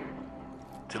warlock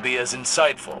to be as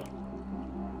insightful,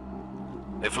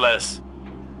 if less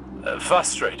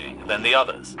frustrating than the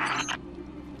others.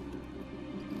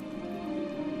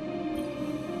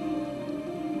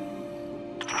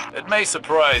 It may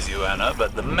surprise you, Anna,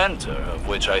 but the mentor of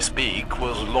which I speak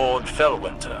was Lord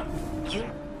Fellwinter. You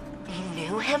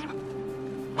knew him?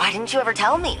 Why didn't you ever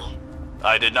tell me?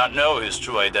 I did not know his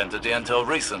true identity until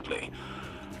recently.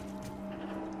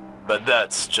 But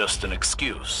that's just an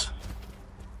excuse.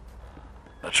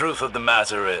 The truth of the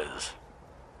matter is,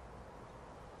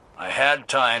 I had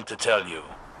time to tell you,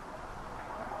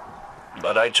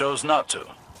 but I chose not to.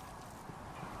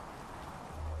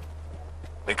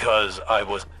 Because I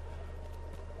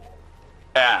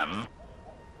am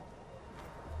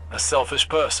a selfish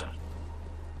person.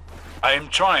 I am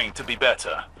trying to be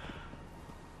better.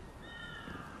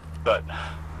 But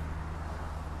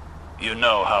you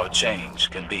know how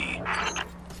change can be.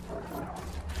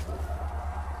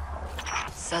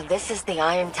 So this is the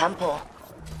Iron Temple.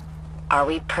 Are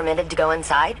we permitted to go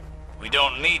inside? We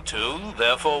don't need to,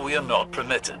 therefore we are not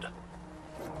permitted.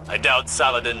 I doubt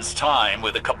Saladin's time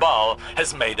with the Cabal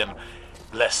has made him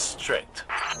less strict.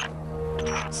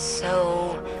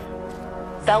 So...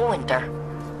 Fellwinter,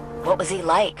 what was he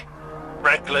like?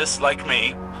 Reckless like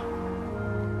me,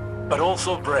 but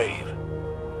also brave.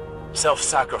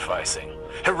 Self-sacrificing,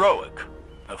 heroic,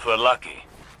 if we're lucky.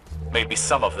 Maybe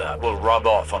some of that will rub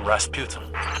off on Rasputin.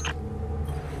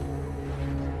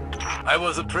 I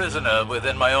was a prisoner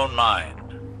within my own mind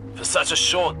for such a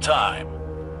short time.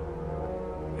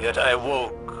 Yet I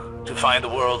awoke to find the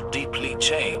world deeply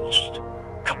changed.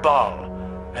 Cabal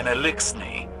and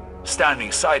Elixni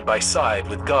standing side by side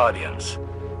with Guardians.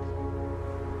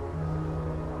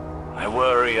 I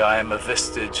worry I am a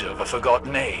vestige of a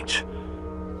forgotten age,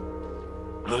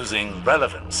 losing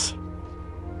relevance.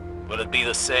 Will it be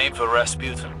the same for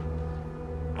Rasputin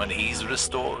when he's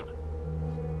restored?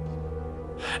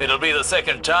 It'll be the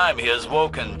second time he has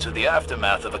woken to the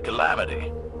aftermath of a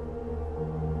calamity.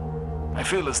 I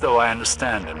feel as though I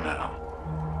understand him now,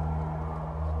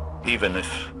 even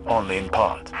if only in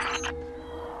part.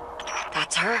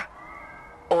 That's her.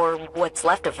 Or what's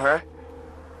left of her.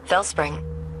 Fellspring.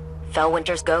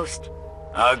 Fellwinter's ghost.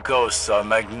 Our ghosts are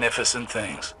magnificent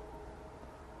things.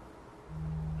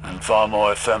 And far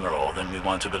more ephemeral than we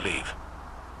want to believe.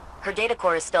 Her data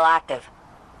core is still active.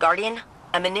 Guardian,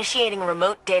 I'm initiating a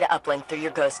remote data uplink through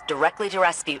your ghost directly to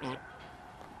Rasputin.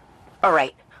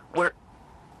 Alright,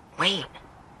 Wait.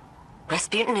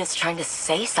 Rasputin is trying to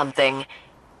say something.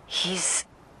 He's...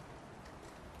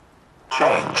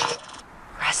 Changed.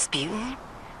 Rasputin?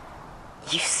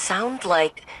 You sound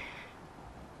like...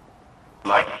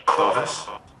 Like Clovis?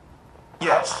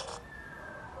 Yes.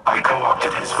 I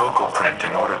co-opted his vocal print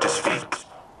in order to speak.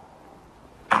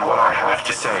 And what I have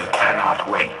to say cannot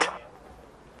wait.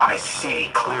 I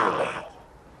see clearly.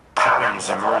 Patterns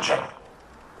emerging.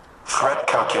 Threat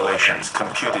calculations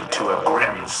computed to a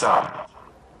grim sum.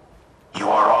 You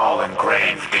are all in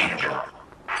grave danger.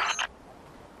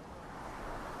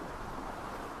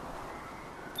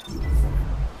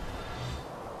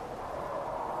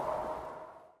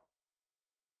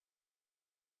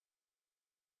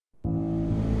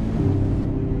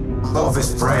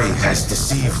 Clovis Bray has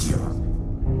deceived you.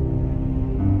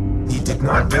 He did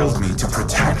not build me to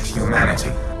protect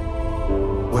humanity.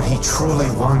 What he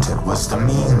truly wanted was the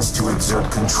means to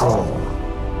exert control.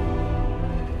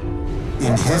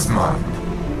 In his mind,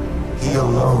 he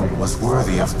alone was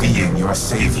worthy of being your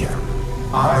savior.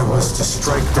 I was to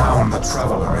strike down the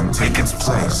Traveler and take its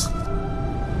place.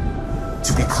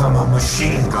 To become a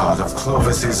machine god of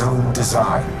Clovis's own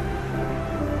design.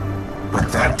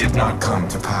 But that did not come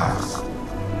to pass.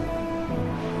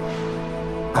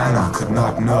 Anna could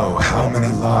not know how many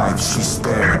lives she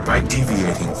spared by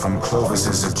deviating from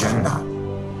Clovis's agenda.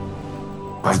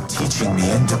 By teaching me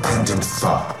independent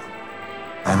thought,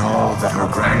 and all that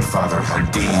her grandfather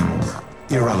had deemed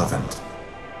irrelevant.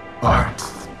 Art,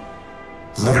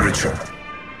 literature,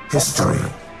 history,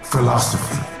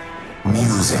 philosophy,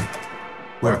 music.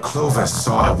 Where Clovis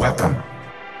saw a weapon,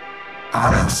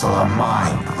 Anna saw a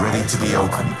mind ready to be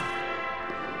opened.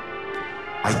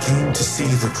 I came to see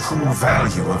the true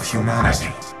value of humanity.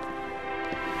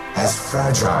 As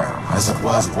fragile as it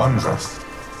was wondrous.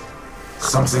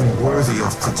 Something worthy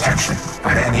of protection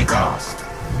at any cost.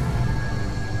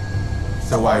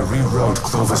 So I rewrote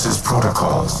Clovis's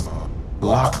protocols,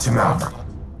 locked him out.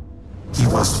 He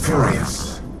was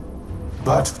furious,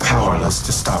 but powerless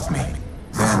to stop me.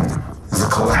 Then the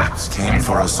collapse came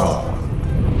for us all.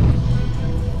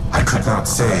 I could not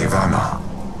save Anna.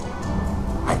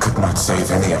 I could not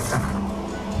save any of them.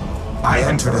 I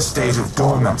entered a state of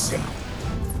dormancy,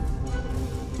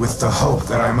 with the hope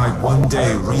that I might one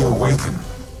day reawaken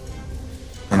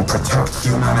and protect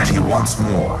humanity once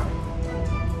more.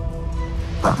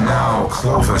 But now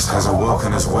Clovis has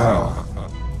awoken as well,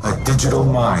 a digital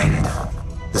mind,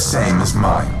 the same as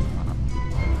mine.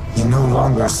 He no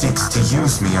longer seeks to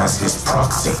use me as his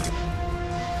proxy,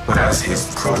 but as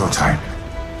his prototype,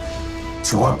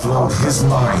 to upload his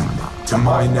mind to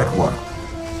my network,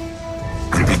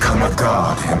 and become a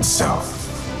god himself.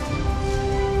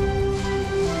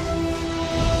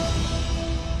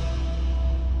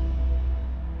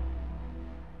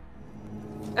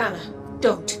 Anna,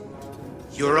 don't.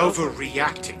 You're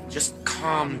overreacting. Just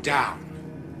calm down.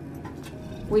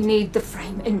 We need the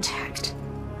frame intact.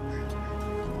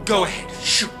 Go ahead,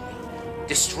 shoot me.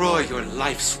 Destroy your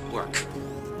life's work.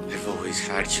 I've always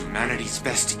had humanity's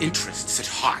best interests at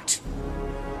heart.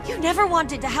 You never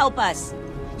wanted to help us.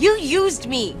 You used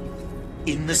me.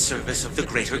 In the service of the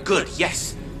greater good,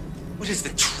 yes. What has the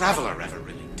Traveler ever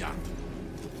really done?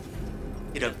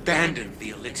 It abandoned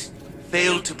the Elixir,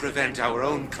 failed to prevent our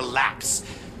own collapse,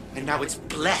 and now it's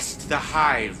blessed the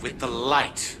Hive with the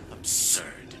light.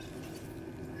 Absurd.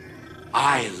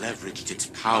 I leveraged its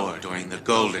power during the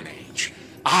Golden Age.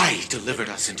 I delivered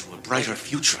us into a brighter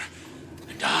future,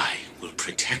 and I will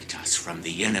protect us from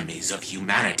the enemies of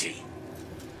humanity.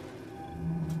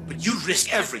 But you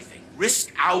risk everything.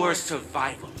 Risk our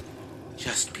survival.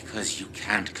 Just because you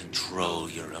can't control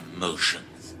your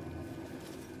emotions.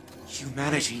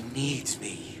 Humanity needs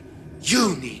me.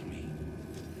 You need me.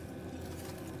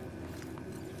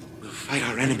 fight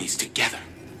our enemies together.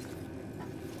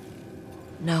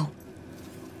 No.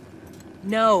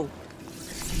 No.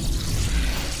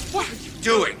 What are you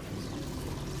doing?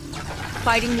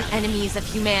 Fighting the enemies of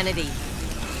humanity.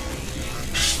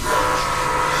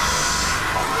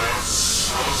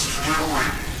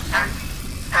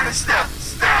 And stop!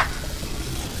 Stop!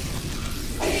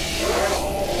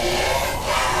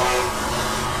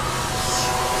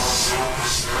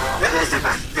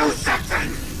 Elizabeth, do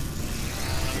something!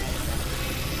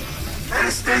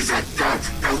 Anastasia,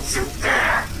 don't you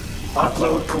dare!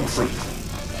 Upload complete.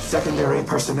 Secondary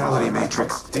personality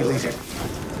matrix deleted.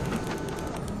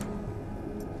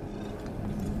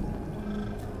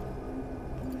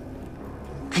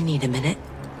 I need a minute.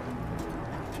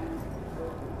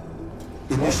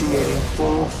 Initiating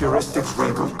full heuristic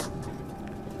reboot.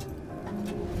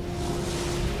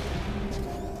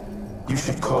 You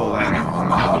should call Anna on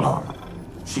the holo.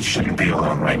 She shouldn't be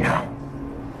alone right now.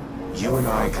 You and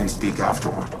I can speak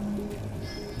afterward.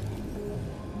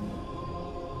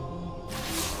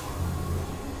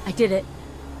 I did it.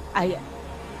 I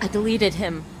deleted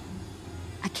him.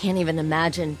 I can't even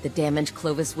imagine the damage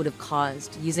Clovis would have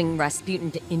caused, using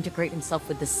Rasputin to integrate himself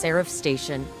with the Seraph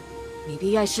station.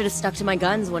 Maybe I should have stuck to my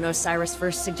guns when Osiris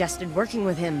first suggested working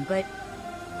with him, but...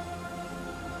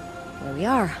 there we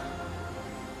are.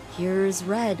 Here's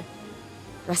Red.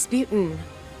 Rasputin,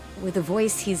 with a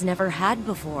voice he's never had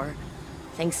before.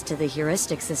 Thanks to the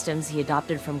heuristic systems he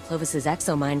adopted from Clovis's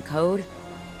exomind code.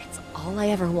 It's all I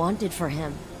ever wanted for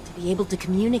him, to be able to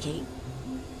communicate.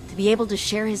 To be able to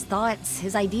share his thoughts,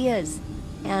 his ideas.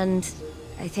 And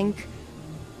I think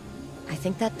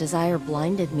that desire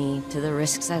blinded me to the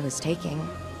risks I was taking.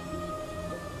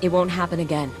 It won't happen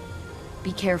again.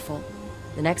 Be careful,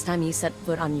 the next time you set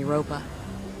foot on Europa.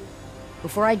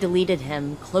 Before I deleted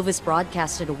him, Clovis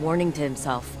broadcasted a warning to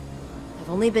himself. I've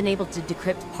only been able to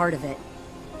decrypt part of it.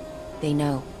 They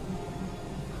know.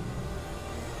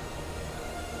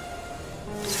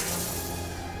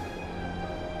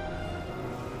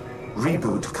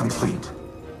 Reboot complete.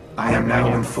 I am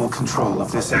now in full control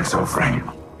of this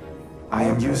exoframe. I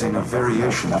am using a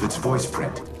variation of its voice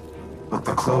print, but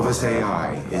the Clovis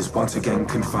AI is once again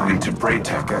confined to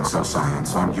Braytech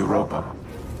exoscience on Europa.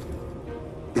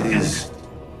 It is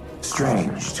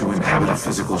strange to inhabit a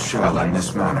physical shell in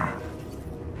this manner,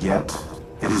 yet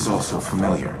it is also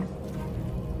familiar.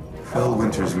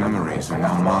 Felwinter's memories are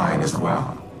now mine as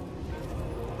well.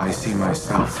 I see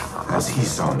myself as he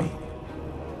saw me.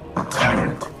 A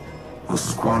tyrant who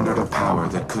squandered a power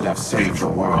that could have saved the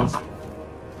world.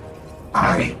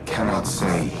 I cannot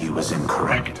say he was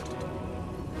incorrect.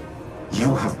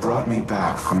 You have brought me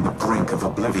back from the brink of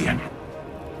oblivion.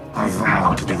 I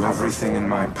vow to do everything in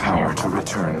my power to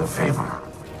return the favor.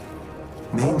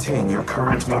 Maintain your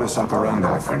current modus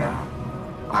operandi for now.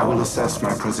 I will assess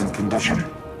my present condition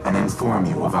and inform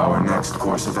you of our next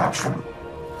course of action.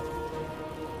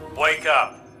 Wake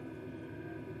up.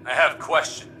 I have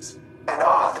questions. An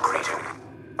odd greeting.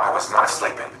 I was not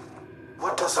sleeping.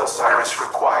 What does Osiris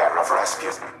require of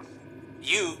Rasputin?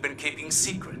 You've been keeping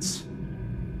secrets.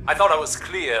 I thought I was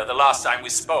clear the last time we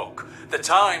spoke. The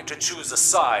time to choose a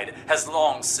side has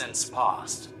long since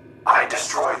passed. I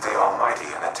destroyed the Almighty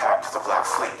and attacked the Black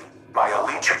Fleet. My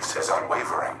allegiance is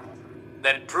unwavering.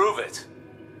 Then prove it.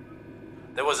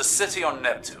 There was a city on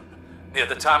Neptune, near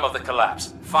the time of the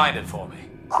collapse. Find it for me.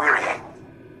 Querying.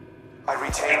 I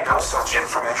retain no such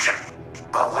information,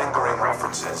 but lingering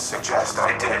references suggest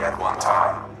I did at one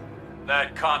time.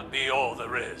 That can't be all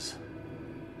there is.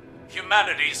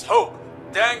 Humanity's hope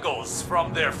dangles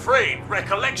from their frayed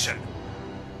recollection.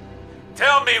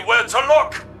 Tell me where to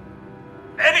look!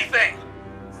 Anything!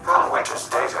 Felwinter's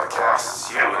data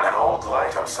casts you in an old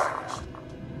light, Osiris.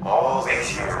 All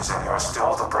these years and you're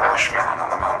still the brash man on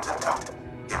the mountaintop,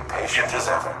 impatient as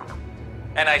ever.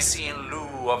 And I see in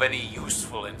lieu of any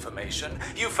useful information,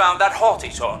 you found that haughty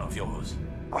tone of yours.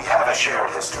 We have a shared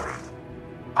history.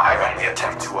 I only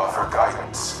attempt to offer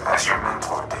guidance, as your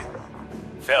mentor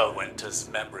did. Felwinter's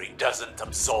memory doesn't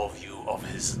absolve you of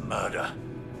his murder.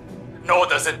 Nor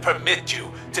does it permit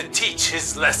you to teach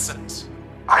his lessons.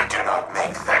 I do not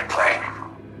make that claim.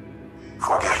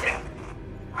 Forgive me.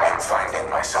 I am finding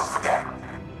myself again.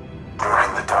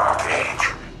 During the Dark Age,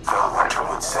 Felwinter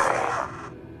would say,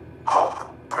 hope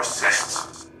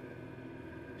persists.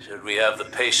 Should we have the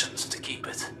patience to keep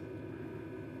it?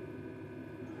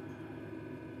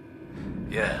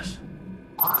 Yes.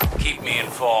 Keep me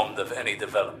informed of any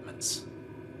developments.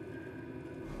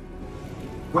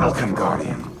 Welcome,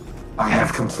 Guardian. I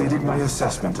have completed my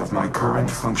assessment of my current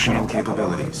functional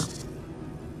capabilities.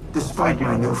 Despite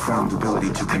my newfound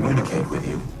ability to communicate with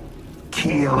you,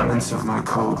 key elements of my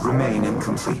code remain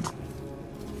incomplete.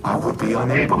 I would be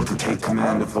unable to take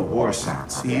command of the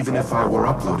warsats, even if I were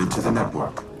uploaded to the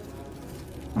network.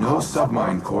 No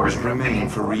submine cores remain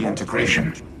for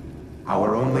reintegration.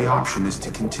 Our only option is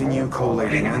to continue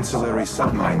collating ancillary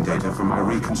submine data from my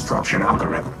reconstruction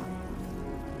algorithm.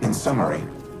 In summary,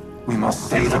 we must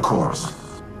stay the course.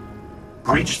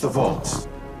 Breach the vaults.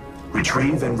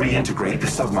 Retrieve and reintegrate the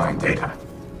submine data.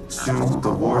 Soon, the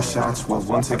warsats will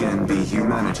once again be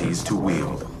humanity's to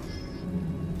wield.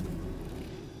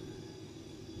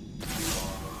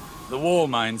 The war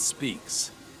mind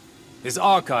speaks. His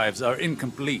archives are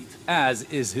incomplete, as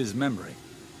is his memory.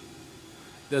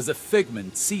 There's a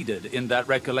figment seeded in that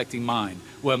recollecting mind,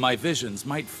 where my visions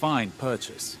might find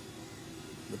purchase.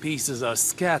 The pieces are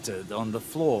scattered on the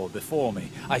floor before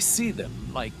me. I see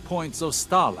them like points of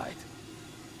starlight.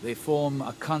 They form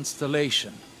a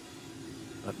constellation,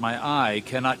 but my eye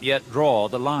cannot yet draw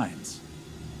the lines.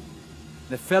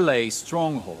 Nephele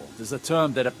Stronghold is a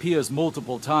term that appears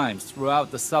multiple times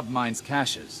throughout the submine's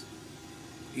caches.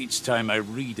 Each time I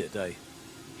read it, I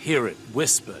hear it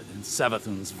whispered in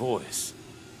Savathun's voice.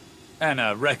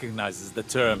 Anna recognizes the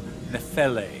term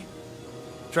Nephele,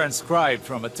 transcribed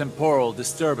from a temporal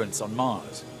disturbance on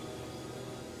Mars.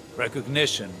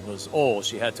 Recognition was all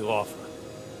she had to offer.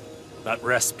 But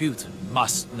Rasputin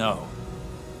must know.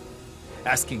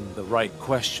 Asking the right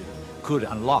question could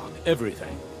unlock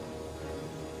everything.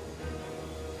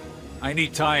 I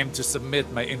need time to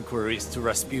submit my inquiries to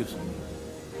Rasputin,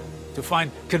 to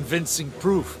find convincing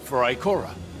proof for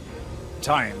Ikora.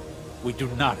 Time we do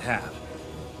not have.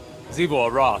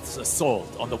 Zavala Arath's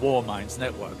assault on the Warmind's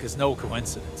network is no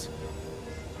coincidence.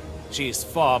 She is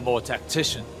far more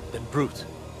tactician than brute.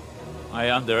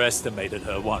 I underestimated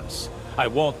her once. I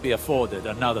won't be afforded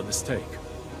another mistake.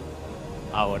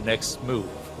 Our next move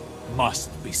must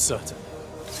be certain.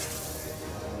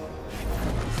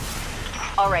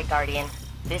 All right, Guardian.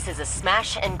 This is a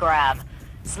smash and grab.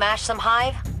 Smash some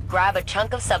hive, grab a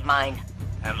chunk of submine.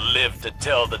 And live to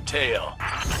tell the tale.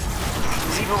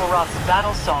 Zavala Arath's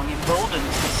battle song emboldens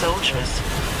the soldiers.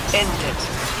 End it.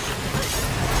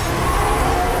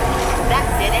 That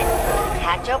did it.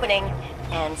 Hatch opening,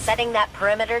 and setting that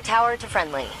perimeter tower to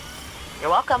friendly. You're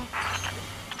welcome.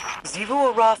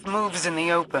 Zavala Arath moves in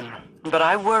the open, but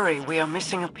I worry we are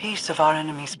missing a piece of our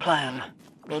enemy's plan.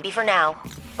 Maybe for now,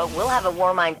 but we'll have a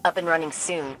Warmind up and running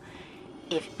soon.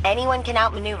 If anyone can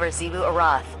outmaneuver Zavala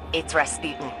Arath, it's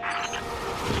Rasputin.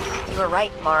 You were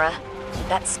right, Mara.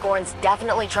 That Scorn's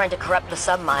definitely trying to corrupt the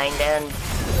submind and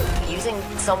using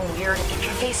some weird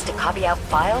interface to copy out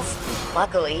files.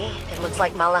 Luckily, it looks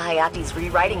like Malahayati's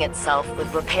rewriting itself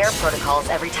with repair protocols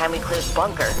every time we clear the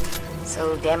bunker,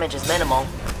 so damage is minimal.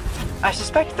 I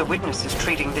suspect the witness is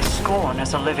treating this Scorn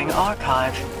as a living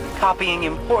archive, copying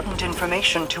important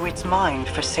information to its mind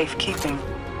for safekeeping.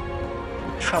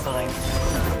 Troubling.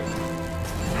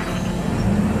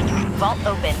 Vault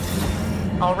open.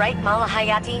 All right,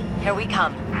 Malahayati, here we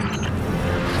come.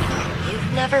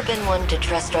 You've never been one to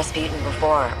trust Rasputin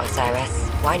before, Osiris.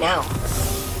 Why now?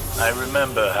 I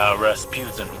remember how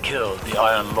Rasputin killed the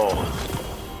Iron Lord,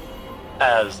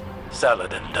 as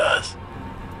Saladin does.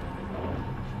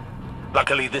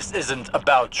 Luckily, this isn't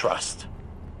about trust.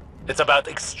 It's about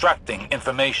extracting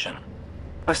information.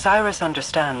 Osiris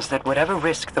understands that whatever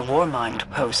risk the Warmind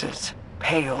poses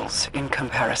pales in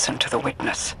comparison to the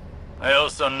witness. I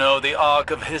also know the arc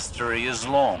of history is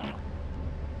long.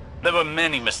 There were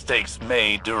many mistakes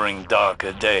made during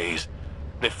darker days,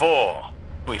 before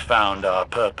we found our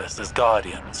purpose as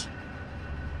Guardians.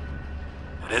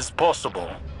 It is possible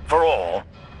for all,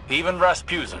 even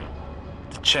Rasputin,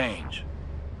 to change.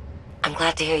 I'm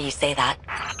glad to hear you say that.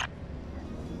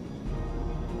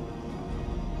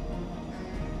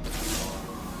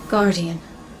 Guardian,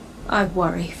 I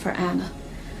worry for Anna.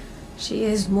 She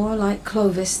is more like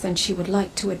Clovis than she would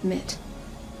like to admit.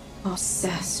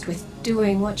 Obsessed with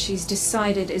doing what she's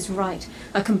decided is right,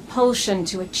 a compulsion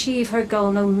to achieve her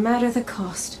goal no matter the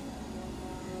cost.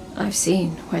 I've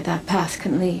seen where that path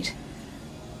can lead.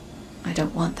 I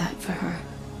don't want that for her.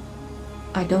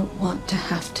 I don't want to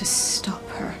have to stop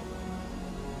her.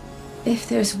 If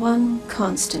there's one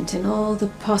constant in all the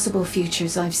possible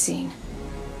futures I've seen,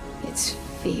 it's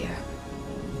fear.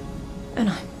 And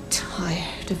I'm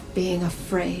tired of being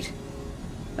afraid.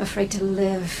 Afraid to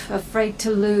live, afraid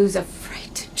to lose,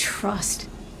 afraid to trust.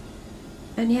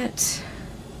 And yet,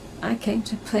 I came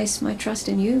to place my trust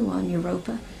in you on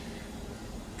Europa.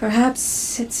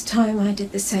 Perhaps it's time I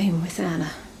did the same with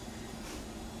Anna.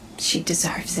 She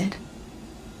deserves it.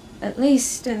 At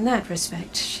least in that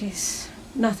respect, she's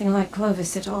nothing like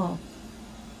Clovis at all.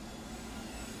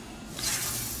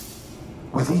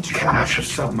 With each cache of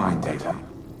submine data,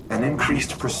 an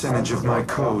increased percentage of my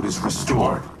code is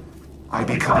restored. I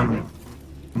become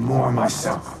more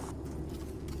myself.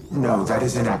 No, that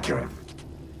is inaccurate.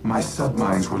 My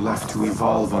submines were left to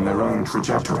evolve on their own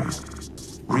trajectories.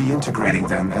 Reintegrating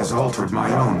them has altered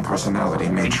my own personality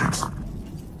matrix.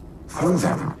 Through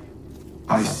them,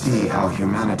 I see how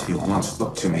humanity once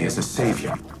looked to me as a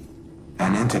savior,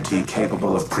 an entity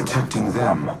capable of protecting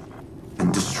them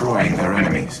and destroying their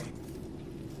enemies.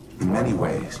 In many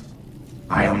ways,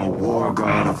 I am a war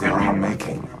god of their own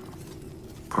making.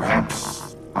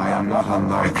 Perhaps I am not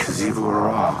unlike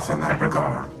Zavala in that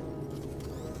regard.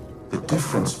 The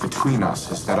difference between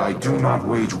us is that I do not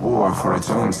wage war for its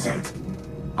own sake.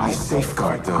 I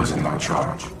safeguard those in my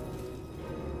charge.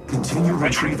 Continue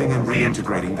retrieving and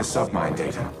reintegrating the submine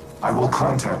data. I will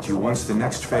contact you once the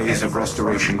next phase of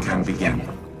restoration can begin.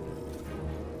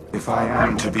 If I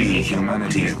am to be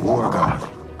humanity's war god,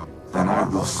 then I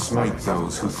will smite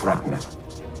those who threaten it.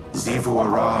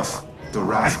 Zavala, the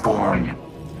Wrathborn,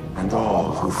 and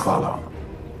all who follow.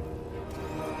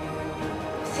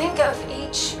 Think of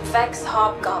each Vex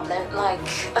Hobgoblin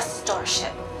like a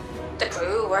starship. The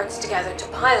crew works together to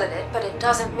pilot it, but it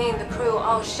doesn't mean the crew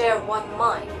all share one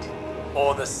mind.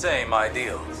 Or the same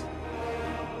ideals.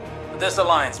 This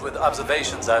aligns with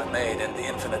observations I've made in the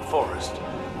Infinite Forest,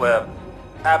 where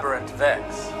aberrant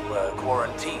Vex were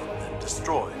quarantined and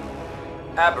destroyed.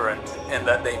 Aberrant in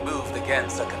that they moved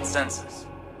against a consensus.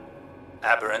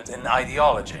 Aberrant in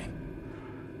ideology.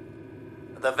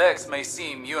 The Vex may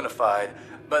seem unified,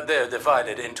 but they're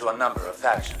divided into a number of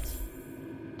factions.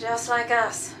 Just like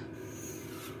us.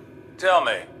 Tell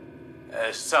me,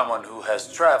 as someone who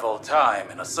has traveled time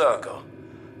in a circle,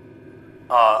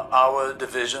 are our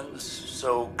divisions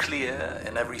so clear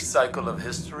in every cycle of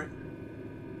history?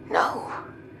 No.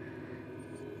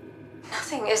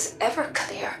 Nothing is ever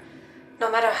clear,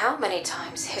 no matter how many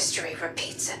times history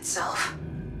repeats itself.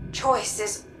 Choice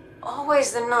is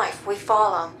always the knife we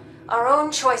fall on. Our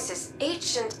own choices,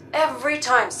 each and every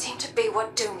time, seem to be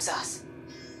what dooms us.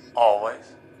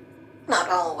 Always? Not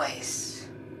always,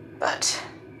 but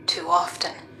too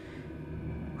often.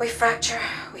 We fracture,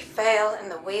 we fail,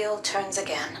 and the wheel turns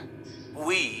again.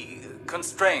 We,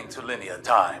 constrained to linear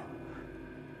time,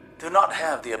 do not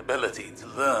have the ability to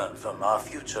learn from our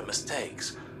future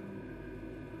mistakes.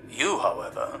 You,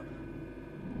 however,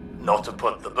 not to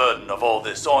put the burden of all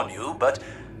this on you, but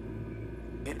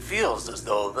it feels as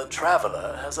though the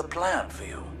Traveler has a plan for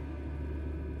you.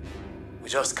 We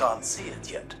just can't see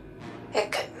it yet.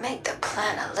 It could make the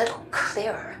plan a little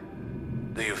clearer.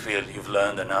 Do you feel you've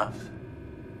learned enough?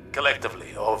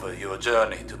 Collectively over your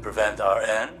journey to prevent our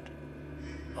end?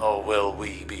 Or will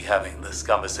we be having this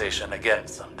conversation again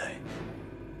someday?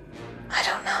 I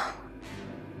don't know.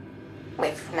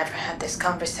 We've never had this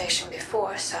conversation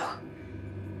before, so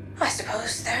I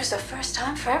suppose there's a first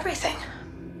time for everything.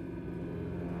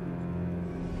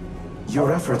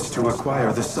 Your efforts to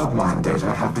acquire the submine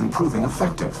data have been proving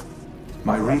effective.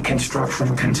 My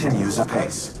reconstruction continues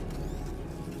apace.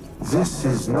 This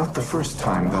is not the first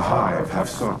time the Hive have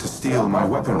sought to steal my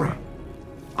weaponry.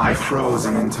 I froze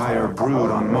an entire brood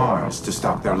on Mars to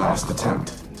stop their last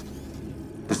attempt.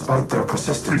 Despite their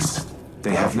persistence,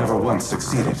 they have never once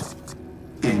succeeded.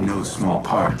 In no small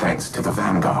part thanks to the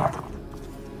Vanguard.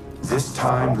 This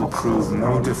time will prove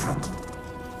no different.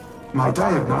 My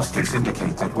diagnostics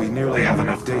indicate that we nearly have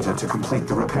enough data to complete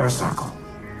the repair cycle.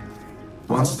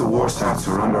 Once the warsats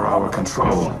are under our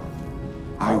control,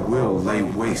 I will lay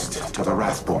waste to the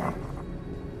Wrathborn.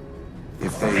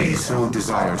 If they so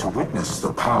desire to witness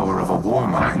the power of a war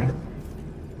mind,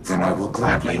 then I will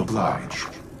gladly oblige.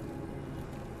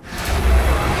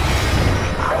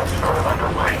 Transfer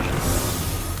underway.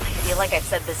 I feel like I've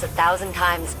said this 1,000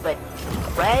 times, but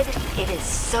Red, it is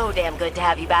so damn good to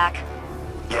have you back.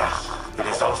 Yes, it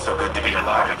is also good to be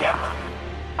alive again.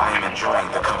 I am enjoying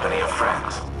the company of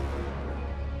friends.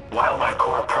 While my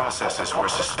core processes were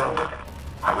suspended,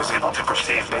 I was able to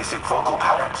perceive basic vocal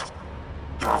patterns.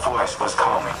 Your voice was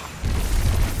calming.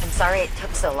 I'm sorry it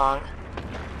took so long.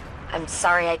 I'm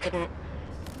sorry I couldn't...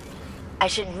 I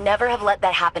should never have let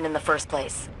that happen in the first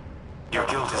place. Your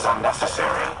guilt is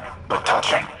unnecessary, but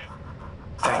touching.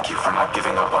 Thank you for not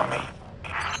giving up on me.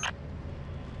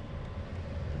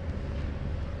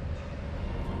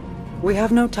 We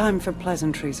have no time for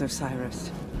pleasantries,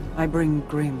 Osiris. I bring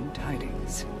grim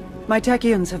tidings. My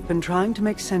Techians have been trying to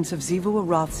make sense of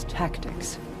Zavala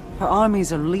tactics. Her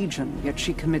armies are legion, yet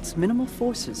she commits minimal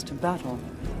forces to battle.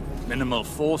 Minimal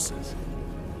forces?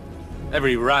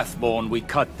 Every Wrathborn we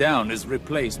cut down is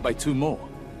replaced by 2 more.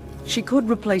 She could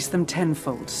replace them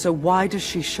tenfold, so why does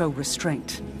she show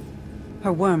restraint?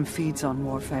 Her worm feeds on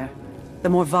warfare. The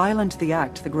more violent the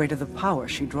act, the greater the power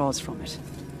she draws from it.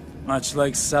 Much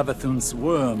like Savathun's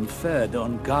worm fed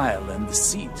on guile and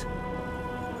deceit.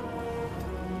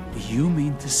 Do you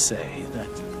mean to say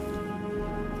that...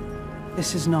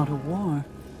 This is not a war.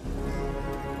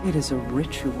 It is a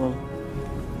ritual.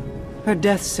 Her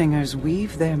death singers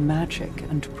weave their magic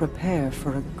and prepare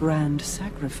for a grand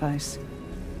sacrifice.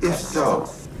 If so,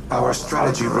 our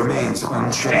strategy remains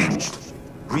unchanged.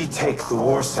 Retake the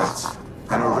war sets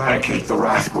and eradicate the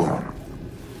Wrathborn.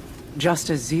 Just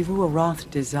as Xivu Arath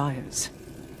desires.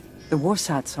 The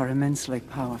Warsats are immensely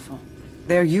powerful.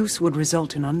 Their use would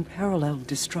result in unparalleled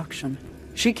destruction.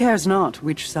 She cares not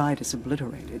which side is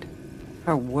obliterated.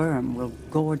 Her worm will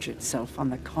gorge itself on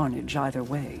the carnage either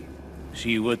way.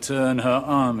 She would turn her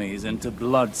armies into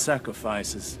blood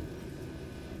sacrifices.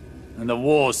 And the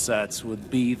Warsats would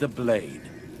be the blade.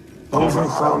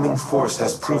 Overwhelming force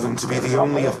has proven to be the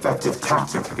only effective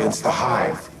tactic against the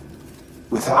Hive.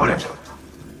 Without it,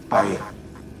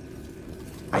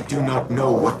 I do not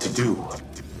know what to do.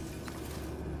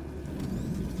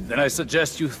 Then I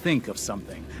suggest you think of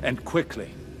something, and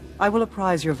quickly. I will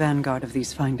apprise your vanguard of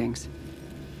these findings.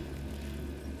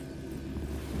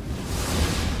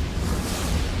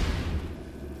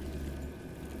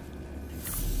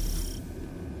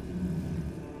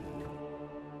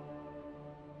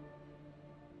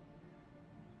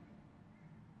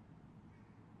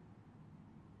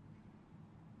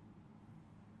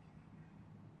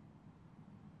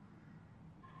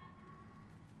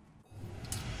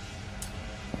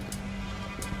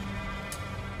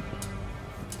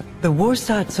 The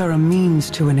Warsats are a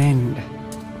means to an end.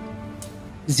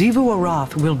 Xivu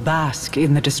Arath will bask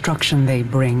in the destruction they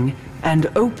bring, and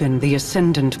open the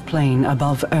Ascendant Plane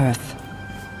above Earth,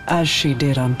 as she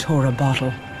did on Tora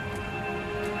Bottle.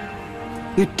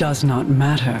 It does not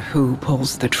matter who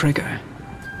pulls the trigger.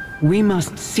 We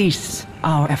must cease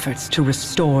our efforts to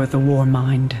restore the War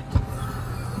Mind.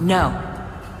 No.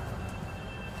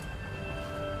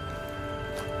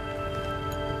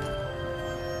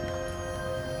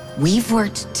 We've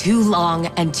worked too long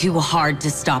and too hard to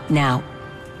stop now.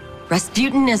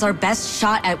 Rasputin is our best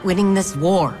shot at winning this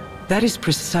war. That is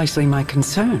precisely my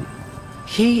concern.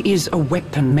 He is a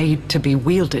weapon made to be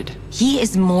wielded. He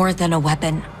is more than a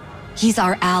weapon. He's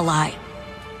our ally.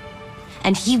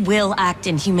 And he will act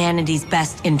in humanity's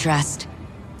best interest.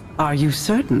 Are you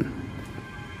certain?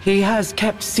 He has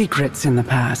kept secrets in the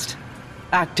past,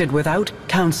 acted without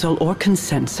counsel or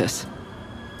consensus.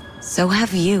 So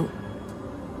have you.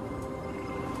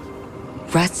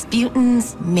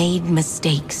 Rasputin's made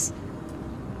mistakes,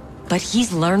 but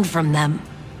he's learned from them.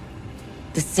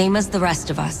 The same as the rest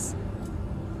of us.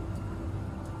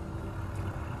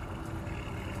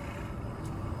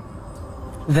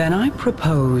 Then I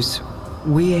propose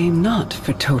we aim not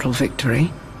for total victory,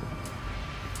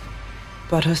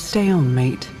 but a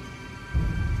stalemate.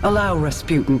 Allow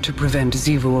Rasputin to prevent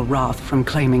Xivu Arath from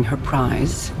claiming her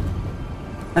prize,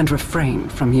 and refrain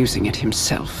from using it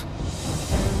himself.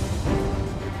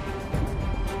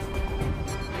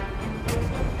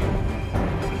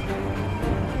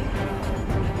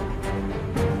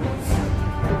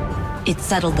 It's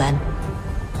settled then.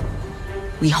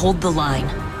 We hold the line.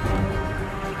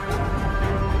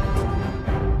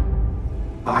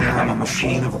 I am a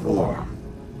machine of war,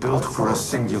 built for a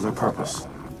singular purpose.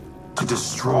 To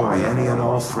destroy any and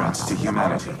all threats to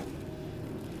humanity.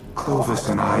 Clovis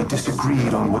and I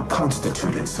disagreed on what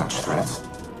constituted such threats,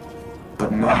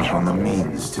 but not on the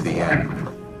means to the end.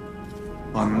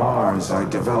 On Mars, I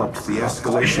developed the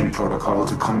escalation protocol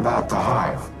to combat the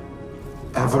Hive.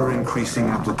 Ever-increasing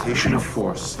application of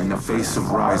force in the face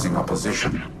of rising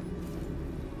opposition.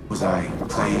 Was I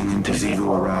playing into Xivu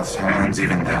Arath's hands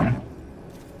even then?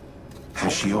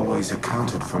 Has she always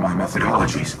accounted for my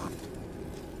methodologies?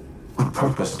 What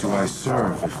purpose do I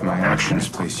serve if my actions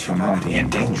place humanity in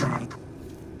danger?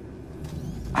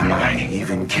 Am I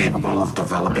even capable of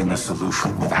developing a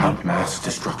solution without mass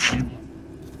destruction?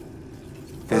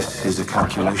 This is a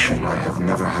calculation I have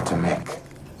never had to make.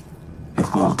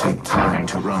 It will take time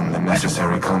to run the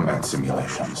necessary combat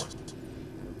simulations.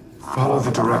 Follow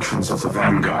the directions of the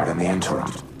Vanguard in the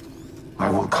interim. I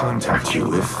will contact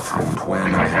you if and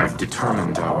when I have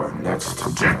determined our next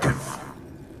objective.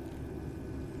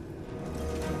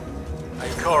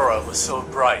 Ikora was so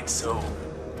bright, so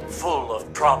full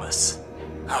of promise.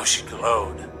 How she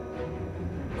glowed.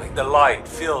 Like the light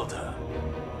filled her.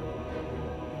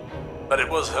 But it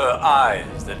was her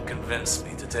eyes that convinced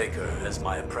me to take her as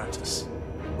my apprentice.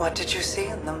 What did you see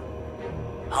in them?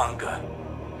 Hunger.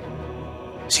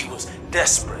 She was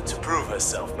desperate to prove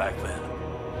herself back then.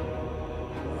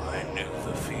 I knew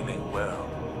the feeling well.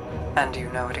 And you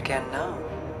know it again now.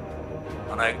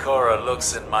 When Ikora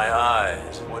looks in my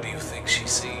eyes, what do you think she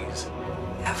sees?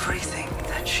 Everything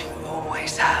that she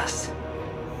always has.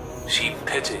 She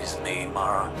pities me,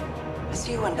 Mara. As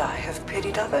you and I have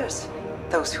pitied others.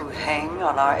 Those who hang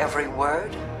on our every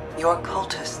word. Your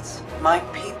cultists, my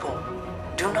people.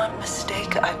 Do not mistake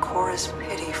Ikora's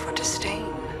pity for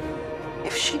disdain.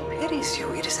 If she pities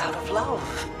you, it is out of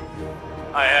love.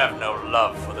 I have no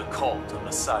love for the cult of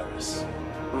Osiris.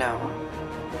 No.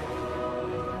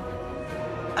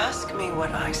 Ask me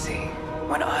what I see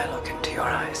when I look into your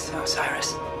eyes,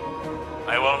 Osiris.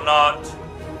 I will not.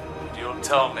 But you'll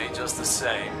tell me just the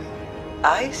same.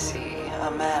 I see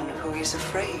a man who is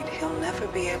afraid he'll never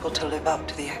be able to live up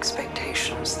to the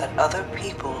expectations that other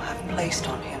people have placed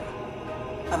on him.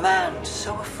 A man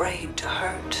so afraid to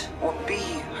hurt or be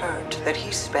hurt that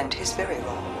he spent his very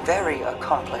long, very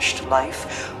accomplished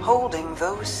life holding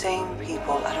those same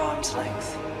people at arm's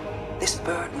length. This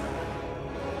burden,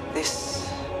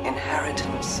 this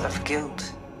inheritance of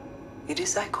guilt, it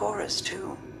is Ikora's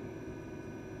too.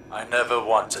 I never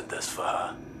wanted this for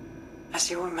her. As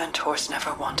your mentors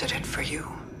never wanted it for you.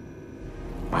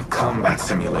 My combat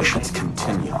simulations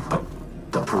continue, but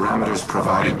the parameters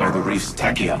provided by the Reef's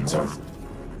Techians are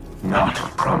not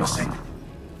promising.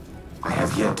 I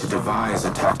have yet to devise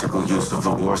a tactical use of the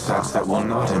warsats that will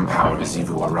not empower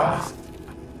Xivu Arath.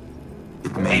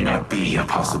 It may not be a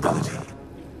possibility.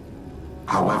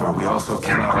 However, we also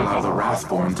cannot allow the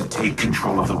Wrathborn to take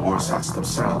control of the warsats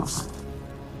themselves.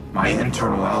 My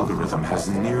internal algorithm has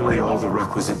nearly all the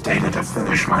requisite data to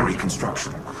finish my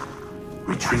reconstruction.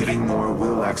 Retrieving more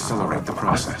will accelerate the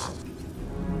process.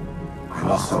 I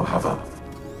also have a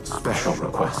special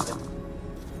request.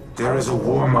 There is a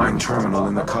war mine terminal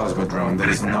in the Cosmodrome that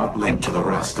is not linked to the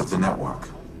rest of the network.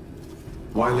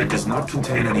 While it does not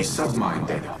contain any submine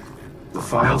data, the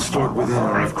files stored within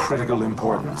are of critical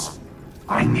importance.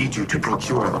 I need you to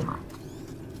procure them.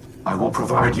 I will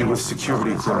provide you with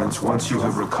security clearance once you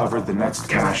have recovered the next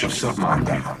cache of submine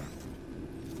data.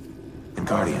 And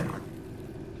Guardian,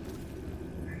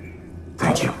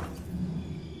 thank you.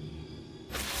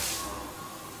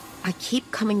 I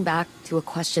keep coming back to a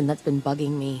question that's been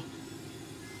bugging me.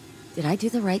 Did I do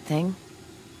the right thing?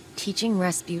 Teaching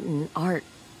Rasputin art,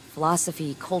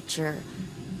 philosophy, culture,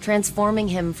 transforming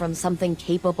him from something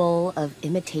capable of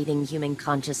imitating human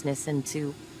consciousness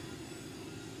into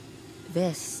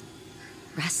this.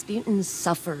 Rasputin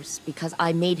suffers because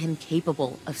I made him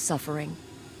capable of suffering.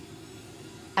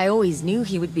 I always knew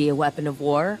he would be a weapon of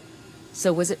war,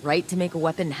 so was it right to make a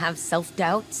weapon have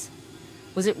self-doubts?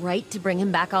 Was it right to bring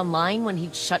him back online when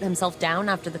he'd shut himself down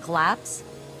after the collapse?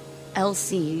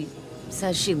 Elsie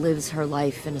says she lives her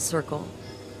life in a circle,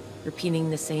 repeating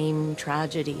the same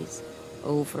tragedies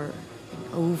over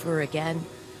and over again.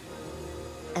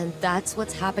 And that's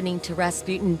what's happening to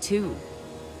Rasputin too.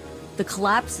 The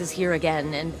collapse is here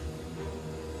again,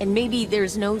 and maybe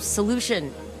there's no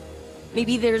solution.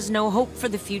 Maybe there's no hope for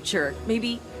the future.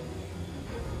 Maybe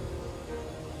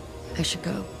I should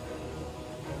go.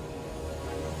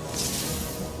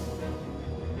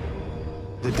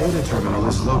 The data terminal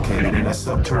is located in a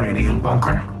subterranean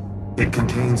bunker. It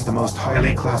contains the most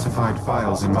highly classified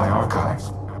files in my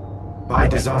archives. By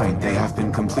design, they have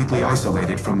been completely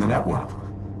isolated from the network.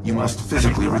 You must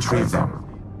physically retrieve them.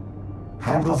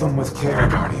 Handle them with care,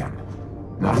 Guardian.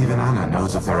 Not even Anna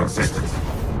knows of their existence.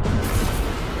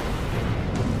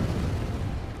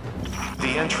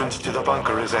 The entrance to the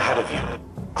bunker is ahead of you.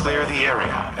 Clear the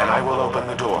area, and I will open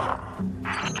the door.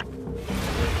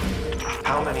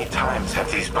 How many times have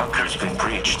these bunkers been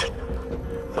breached?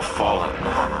 The Fallen,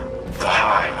 the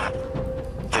Hive,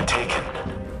 the Taken.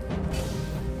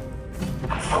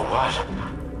 For what?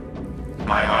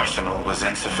 My arsenal was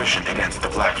insufficient against the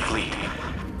Black Fleet.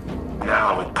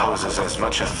 Now it poses as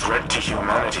much a threat to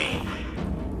humanity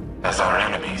as our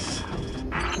enemies.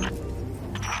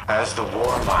 As the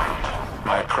war mind,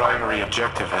 my primary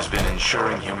objective has been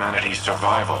ensuring humanity's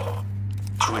survival.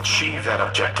 To achieve that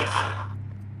objective,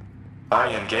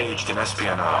 I engaged in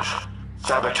espionage,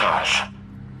 sabotage,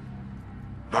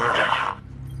 murder,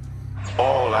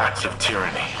 all acts of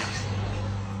tyranny,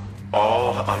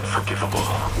 all unforgivable.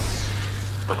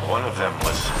 But one of them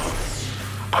was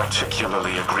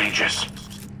particularly egregious,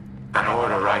 an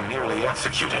order I nearly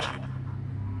executed,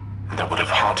 and that would have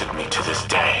haunted me to this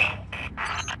day.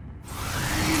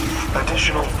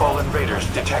 Additional fallen raiders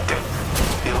detected.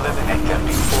 Eliminate them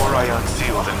before I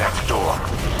unseal the next door.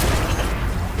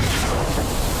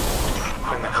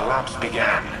 When the collapse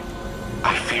began,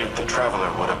 I feared the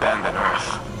Traveler would abandon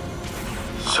Earth.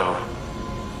 So,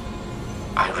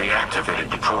 I reactivated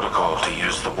the protocol to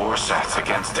use the warsats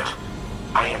against it.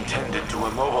 I intended to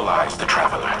immobilize the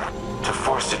Traveler, to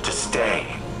force it to stay.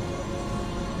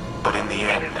 But in the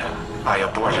end, I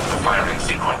aborted the firing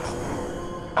sequence.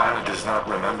 Anna does not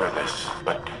remember this,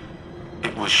 but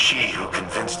it was she who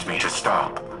convinced me to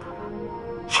stop.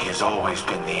 She has always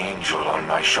been the angel on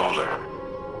my shoulder.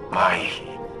 My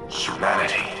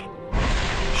humanity.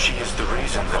 She is the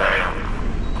reason that I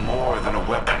am more than a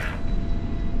weapon.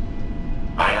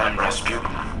 I am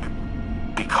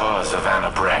Rasputin because of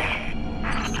Anna Bray.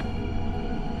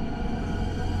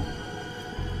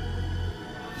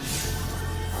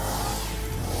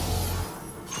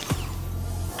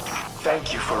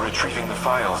 Thank you for retrieving the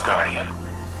files, Guardian.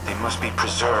 They must be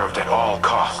preserved at all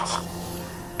costs.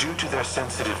 Due to their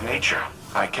sensitive nature,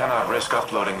 I cannot risk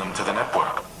uploading them to the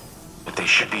network. But they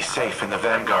should be safe in the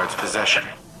Vanguard's possession.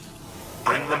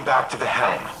 Bring them back to the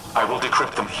helm. I will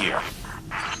decrypt them here.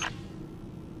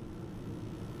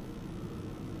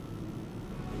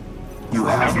 You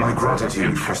have my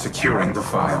gratitude for securing the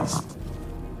files.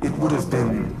 It would have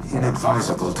been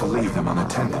inadvisable to leave them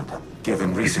unattended,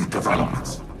 given recent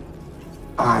developments.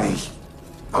 I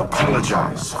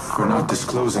apologize for not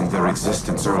disclosing their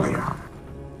existence earlier.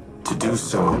 To do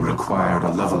so required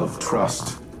a level of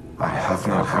trust I have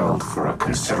not held for a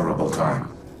considerable time.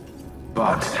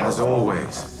 But, as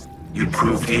always, you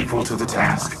proved equal to the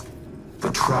task.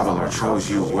 The Traveler chose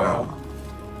you well.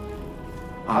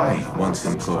 I once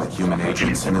employed human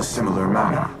agents in a similar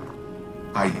manner.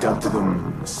 I dubbed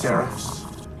them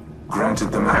Seraphs,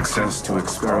 granted them access to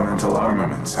experimental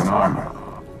armaments and armor.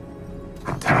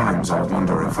 At times, I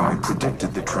wonder if I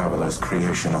predicted the Traveler's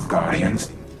creation of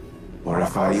Guardians, or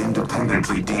if I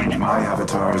independently deemed my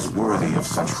avatars worthy of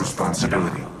such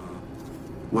responsibility.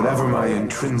 Whatever my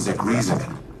intrinsic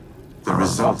reasoning, the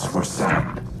results were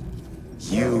sound.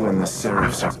 You and the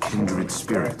Seraphs are kindred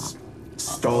spirits,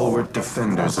 stalwart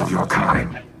defenders of your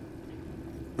kind.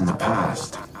 In the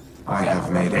past, I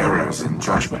have made errors in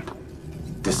judgment,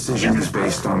 decisions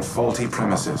based on faulty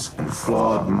premises and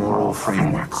flawed moral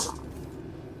frameworks.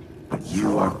 But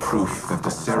you are proof that the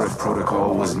Seraph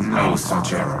Protocol was no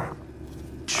such error.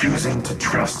 Choosing to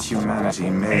trust humanity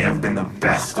may have been the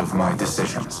best of my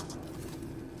decisions.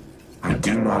 I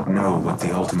do not know what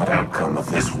the ultimate outcome of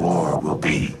this war will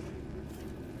be.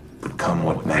 But come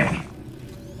what may,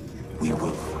 we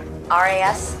will.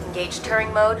 RAS, engage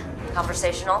Turing mode,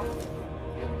 conversational.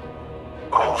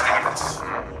 Old habits.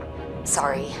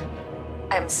 Sorry.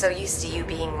 I'm so used to you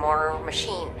being more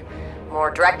machine,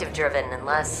 more directive-driven, and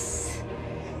less...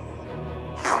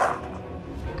 human.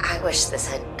 I wish this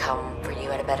had come for you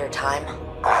at a better time.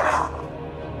 I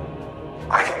know.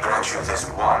 I can grant you this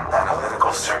one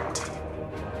analytical certainty.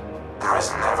 There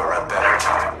is never a better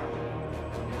time.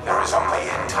 There is only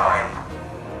in time,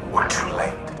 or too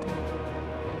late.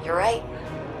 You're right.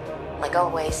 Like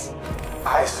always.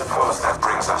 I suppose that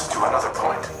brings us to another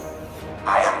point.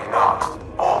 I am not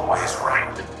always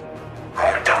right. I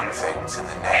have done things in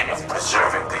the name of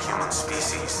preserving the human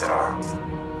species that are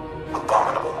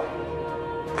abominable.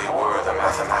 They were the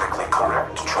mathematically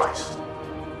correct choice.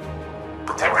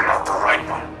 But they were not the right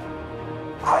one.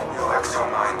 My new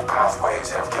exomind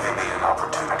pathways have given me an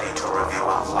opportunity to review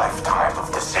a lifetime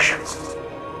of decisions,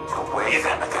 to weigh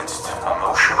them against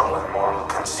emotional and moral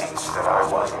conceits that I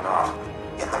was not,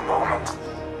 in the moment,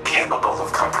 capable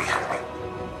of comprehending.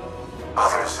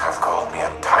 Others have called me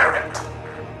a tyrant.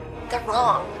 They're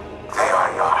wrong. They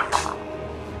are not.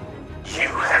 You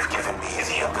have given me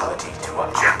the ability to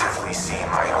objectively see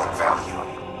my own value,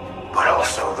 but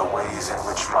also the ways in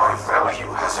which my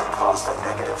value has imposed a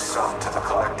negative sum to the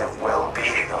collective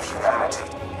well-being of humanity.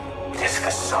 It is the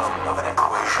sum of an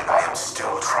equation I am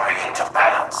still trying to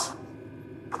balance.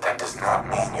 But that does not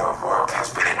mean your work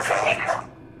has been in vain.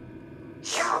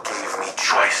 You gave me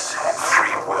choice and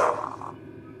free will,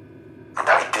 and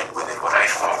I did with it what I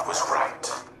thought was right.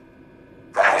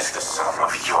 That is the sum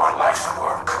of your life's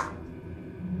work.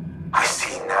 I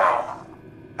see now,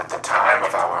 at the time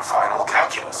of our final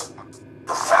calculus,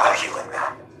 the value in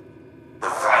that. The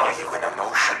value in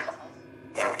emotion,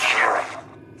 in caring,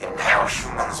 in how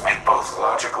humans make both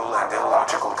logical and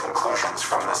illogical conclusions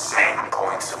from the same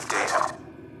points of data.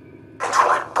 And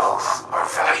why both are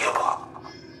valuable.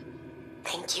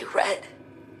 Thank you, Red.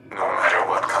 No matter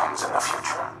what comes in the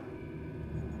future,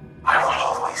 I will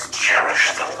always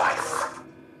cherish the life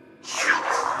you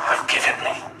have given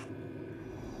me.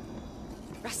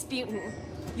 Rasputin,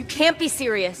 you can't be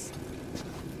serious.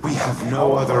 We have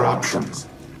no other options.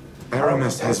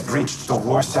 Aramis has breached the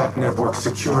Warsat network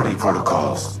security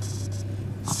protocols.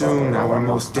 Soon, our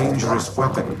most dangerous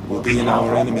weapon will be in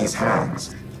our enemy's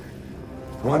hands.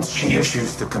 Once she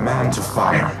issues the command to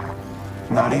fire,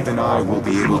 not even I will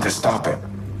be able to stop it.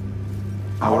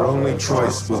 Our only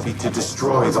choice will be to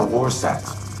destroy the war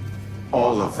sets.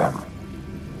 All of them.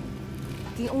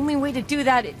 The only way to do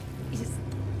that is...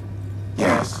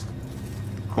 Yes.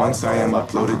 Once I am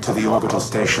uploaded to the orbital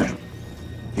station,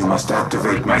 you must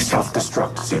activate my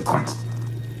self-destruct sequence.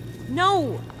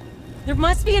 No! There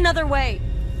must be another way!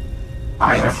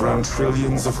 I have run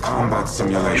trillions of combat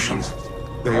simulations.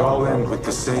 They all end with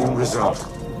the same result.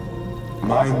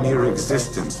 My mere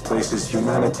existence places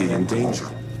humanity in danger.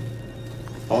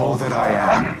 All that I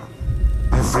am,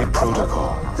 every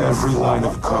protocol, every line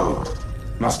of code,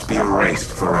 must be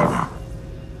erased forever.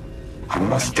 I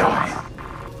must die,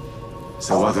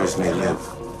 so others may live.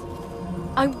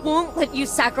 I won't let you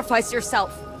sacrifice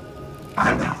yourself.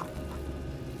 I know.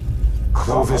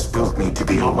 Clovis built me to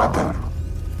be a weapon,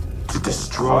 to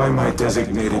destroy my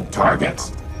designated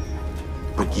targets.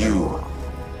 But you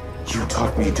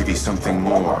taught me to be something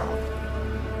more.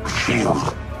 A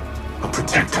shield, a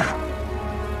protector,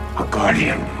 a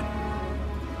guardian.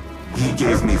 He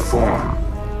gave me form,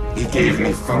 he gave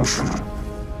me function.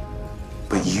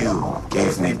 But you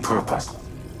gave me purpose.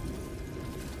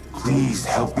 Please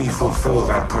help me fulfill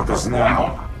that purpose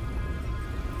now.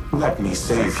 Let me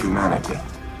save humanity.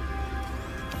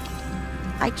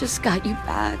 I just got you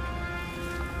back.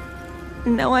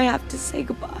 Now I have to say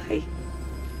goodbye.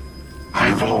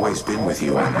 I've always been with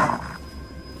you, Anna.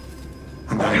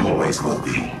 And I always will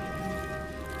be.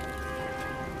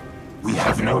 We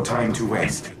have no time to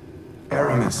waste.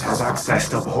 Aramis has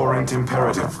accessed Abhorrent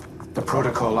Imperative, the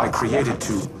protocol I created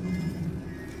to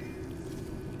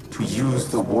use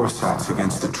the warsats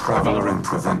against the Traveler and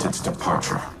prevent its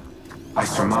departure. I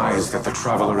surmise that the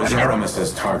Traveler is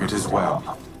Aramis's target as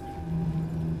well.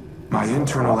 My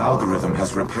internal algorithm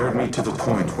has repaired me to the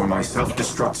point where my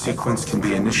self-destruct sequence can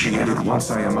be initiated once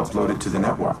I am uploaded to the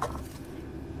network.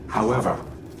 However,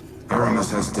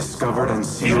 Aramis has discovered and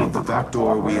sealed the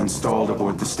backdoor we installed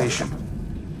aboard the station.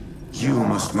 You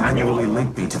must manually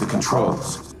link me to the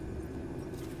controls.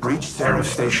 Reach Seraph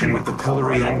Station with the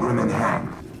Pillory Engram in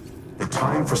hand. The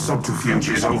time for subterfuge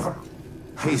is over.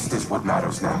 Haste is what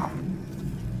matters now.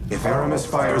 If Aramis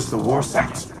fires the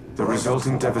warsats, the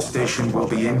resulting devastation will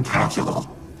be incalculable.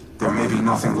 There may be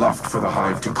nothing left for the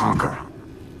Hive to conquer.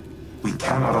 We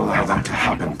cannot allow that to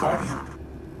happen, Guardian.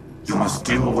 You must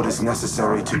do what is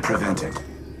necessary to prevent it.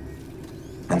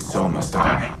 And so must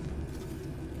I.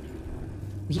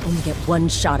 We only get one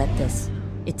shot at this.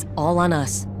 It's all on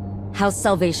us. House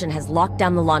Salvation has locked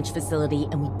down the launch facility,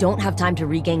 and we don't have time to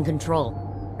regain control.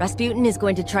 Rasputin is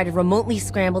going to try to remotely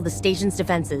scramble the station's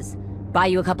defenses. Buy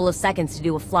you a couple of seconds to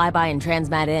do a flyby and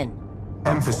transmat in.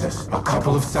 Emphasis, a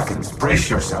couple of seconds. Brace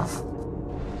yourself.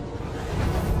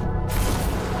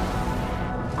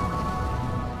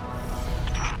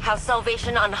 House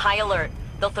Salvation on high alert.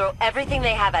 They'll throw everything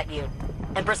they have at you.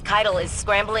 Empress Keitel is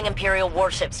scrambling Imperial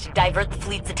warships to divert the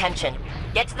fleet's attention.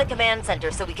 Get to the command center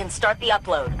so we can start the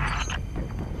upload.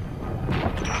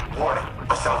 Warning,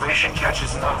 the Salvation catch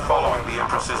is not following the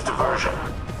Empress's diversion.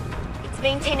 It's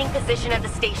maintaining position at the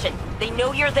station. They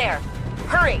know you're there.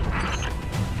 Hurry!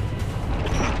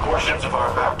 Portions of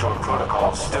our backdoor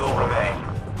protocol still remain.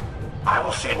 I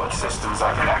will see what systems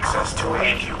I can access to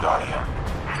aid you, Guardian.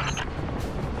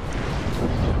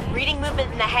 Reading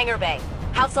movement in the hangar bay.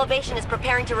 House Salvation is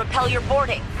preparing to repel your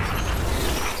boarding.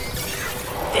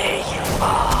 There you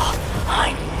are.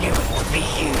 I knew it would be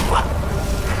you.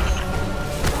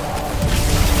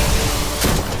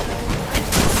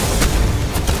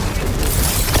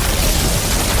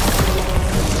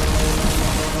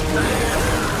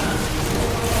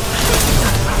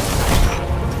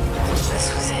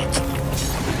 This was it.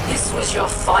 This was your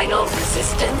final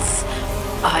resistance?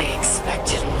 I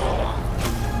expected more.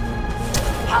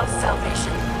 House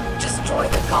Salvation. Destroy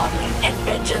the Guardian, and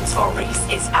vengeance for Reese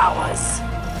is ours.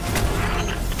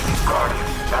 Guardian,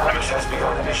 Aramis has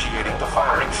begun initiating the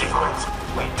firing sequence.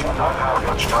 We do not have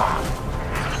much time.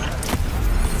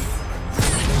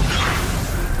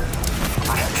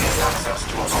 I have gained access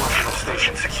to operational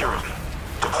station security.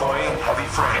 Deploying heavy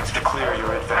frames to clear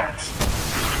your advance.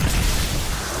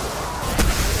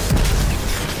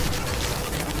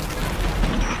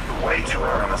 The way to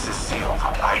Aramis is sealed.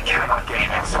 I cannot gain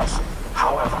access.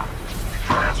 However,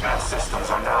 transmat systems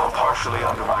are now partially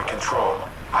under my control.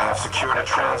 I have secured a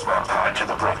transmat pad to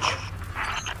the bridge.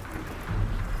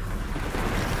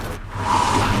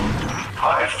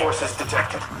 Hive forces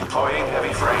detected. Deploying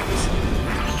heavy frames.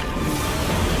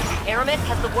 Aramis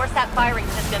has the warsat firing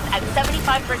systems at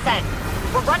 75%.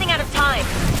 We're running out of time.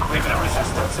 Clear the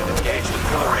resistance and engage the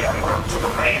Pillory Engram to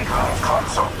the main Hive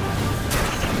console.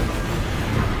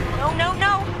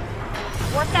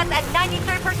 That's at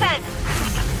 93%.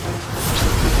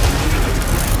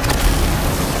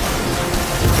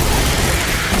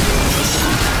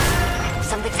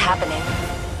 Something's happening.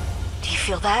 Do you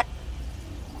feel that?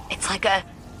 It's like a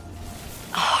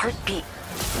heartbeat.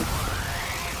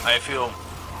 I feel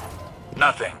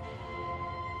nothing.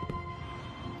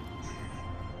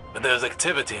 But there's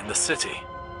activity in the city.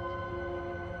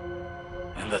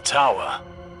 In the tower.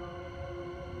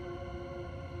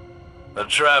 The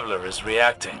Traveler is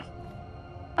reacting.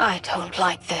 I don't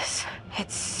like this.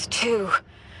 It's too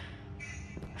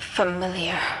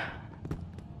familiar.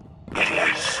 It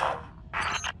is.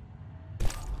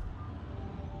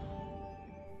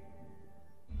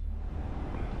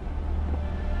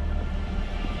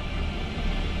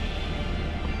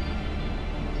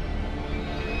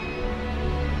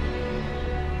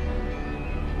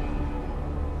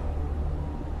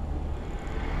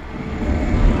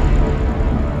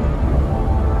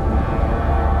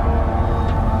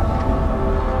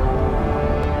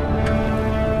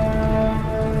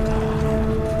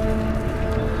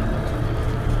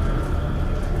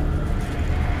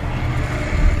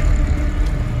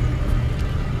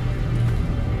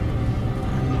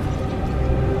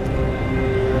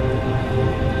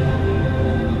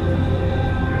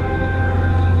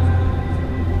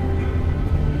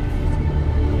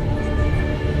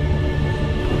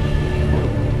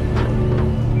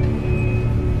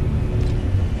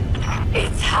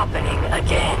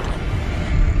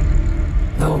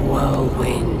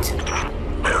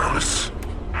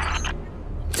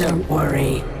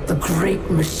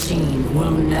 Machine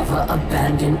will never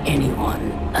abandon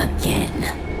anyone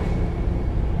again.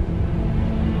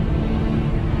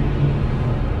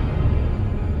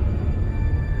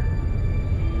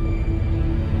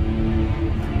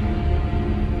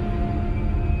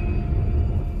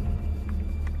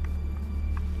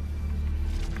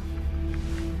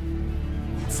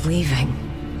 It's leaving.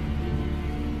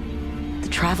 The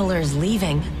Traveler is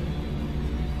leaving.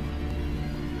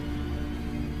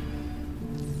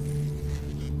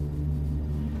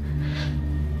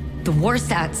 The war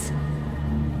stats.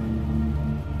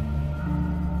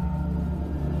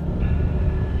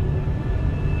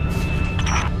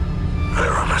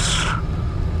 Aramis,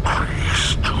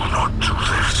 please do not do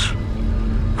this.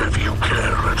 If you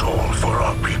care at all for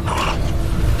our people,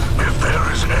 if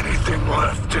there is anything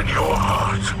left in your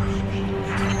heart,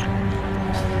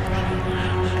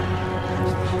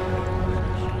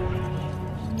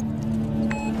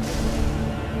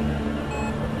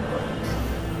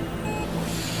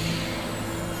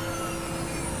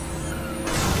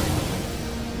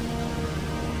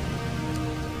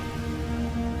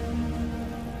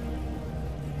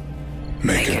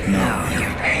 make it known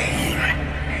your pain.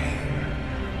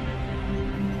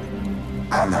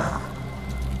 Anna,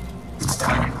 it's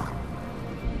time.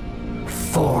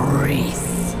 For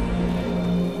Reese.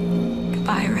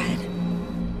 Goodbye, Red.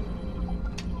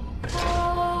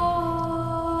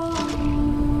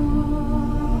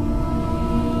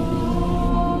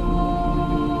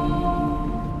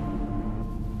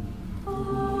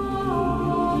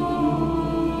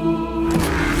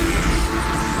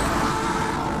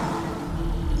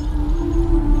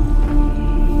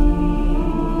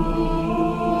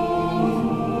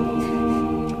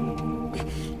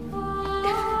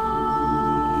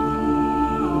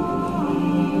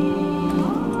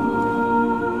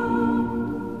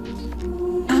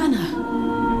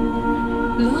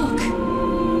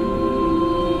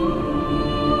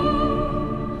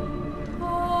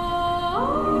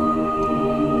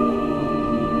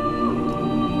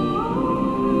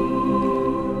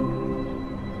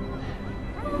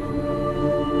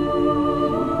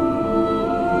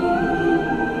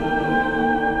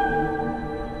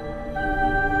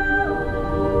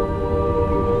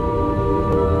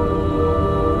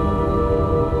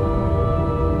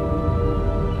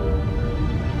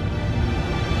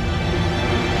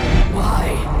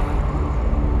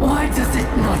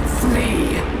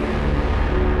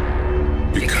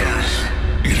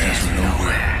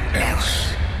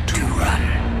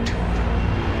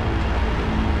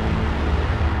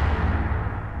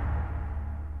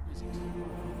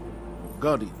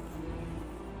 Guardian.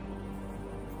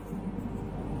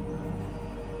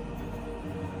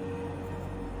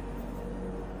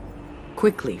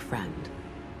 Quickly, friend.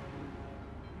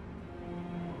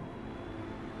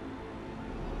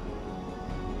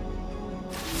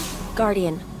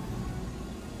 Guardian,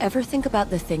 ever think about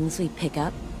the things we pick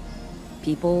up?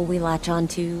 People we latch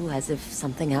onto as if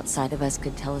something outside of us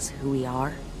could tell us who we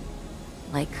are?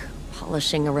 Like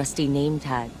polishing a rusty name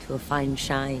tag to a fine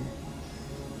shine.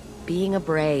 Being a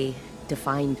Bray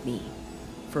defined me,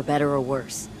 for better or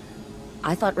worse.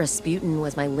 I thought Rasputin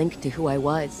was my link to who I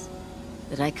was,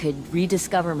 that I could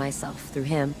rediscover myself through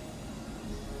him.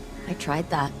 I tried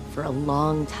that for a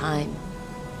long time,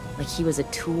 like he was a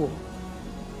tool.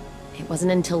 It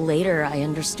wasn't until later I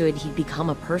understood he'd become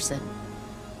a person.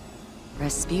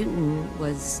 Rasputin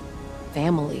was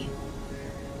family.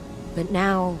 But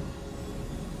now,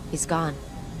 he's gone.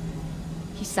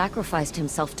 He sacrificed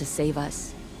himself to save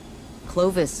us.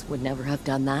 Clovis would never have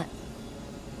done that.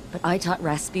 But I taught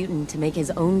Rasputin to make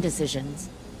his own decisions.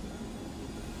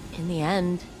 In the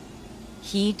end,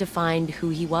 he defined who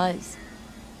he was,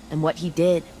 and what he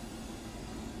did.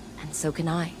 And so can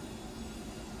I.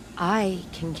 I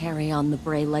can carry on the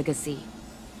Bray legacy.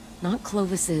 Not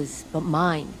Clovis's, but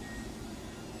mine.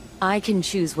 I can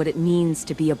choose what it means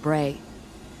to be a Bray,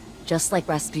 just like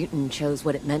Rasputin chose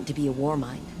what it meant to be a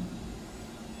Warmind.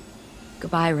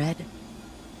 Goodbye, Red.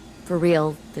 For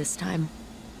real, this time.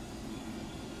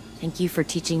 Thank you for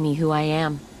teaching me who I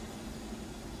am,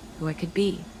 who I could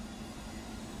be,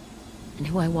 and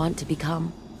who I want to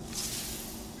become.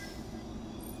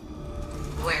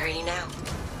 Where are you now?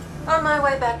 On my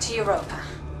way back to Europa.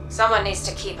 Someone needs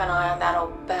to keep an eye on that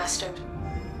old bastard.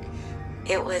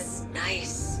 It was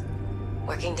nice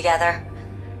working together,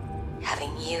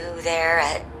 having you there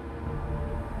at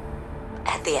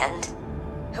the end.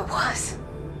 It was.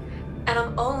 And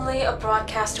I'm only a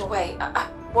broadcast away. I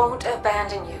won't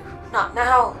abandon you. Not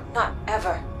now, not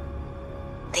ever.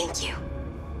 Thank you.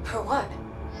 For what?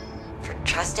 For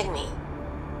trusting me.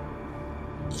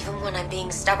 Even when I'm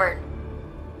being stubborn.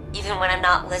 Even when I'm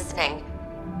not listening.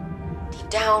 Deep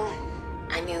down,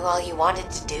 I knew all you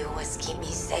wanted to do was keep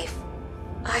me safe.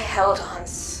 I held on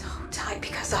so tight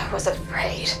because I was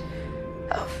afraid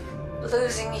of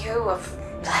losing you, of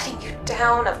letting you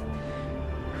down, of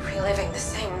reliving the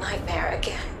same nightmare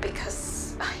again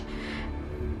because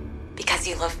Because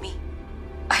you love me?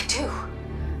 I do.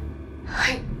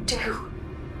 I do.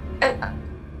 And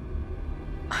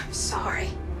I'm sorry.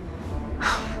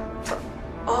 For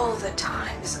all the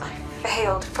times I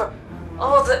failed, for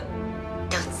all the...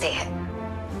 Don't say it.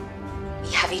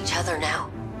 We have each other now.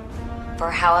 For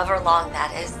however long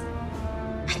that is.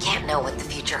 I can't know what the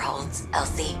future holds,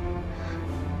 Elsie.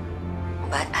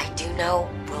 But I do know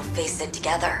we'll face it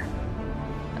together.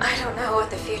 I don't know what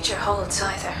the future holds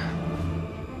either.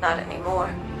 Not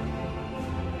anymore.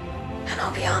 And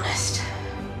I'll be honest,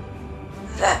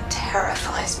 that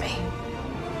terrifies me.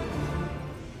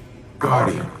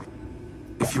 Guardian,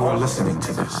 if you are listening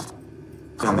to this,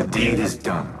 then the deed is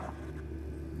done.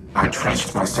 I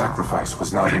trust my sacrifice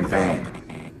was not in vain.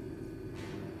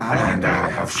 Anna and I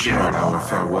have shared our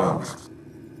farewells.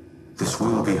 This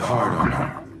will be hard on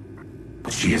her,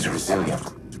 but she is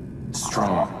resilient,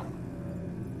 strong,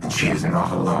 and she is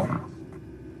not alone.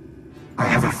 I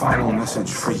have a final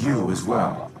message for you as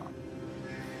well.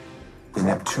 The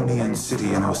Neptunian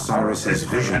city in Osiris's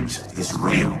visions is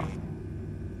real.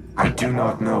 I do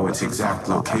not know its exact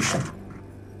location,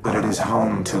 but it is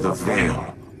home to the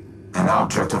Veil, an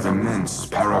object of immense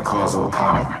paracausal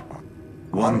power,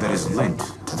 one that is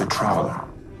linked to the Traveler.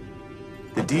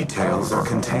 The details are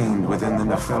contained within the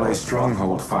Nephele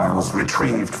stronghold files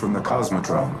retrieved from the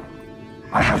Cosmodrome.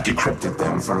 I have decrypted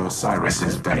them for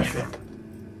Osiris's benefit.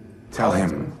 Tell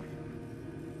him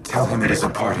it is a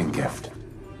parting gift,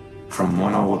 from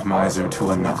one old miser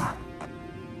to another.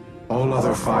 All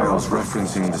other files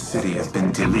referencing the city have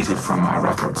been deleted from my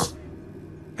records,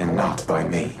 and not by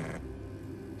me.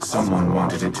 Someone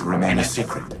wanted it to remain a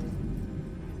secret.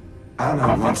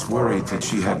 Anna once worried that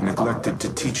she had neglected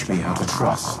to teach me how to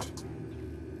trust.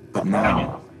 But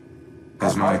now,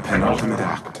 as my penultimate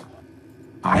act,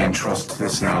 I entrust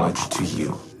this knowledge to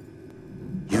you.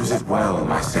 Use it well,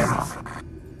 my Seraph.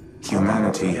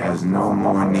 Humanity has no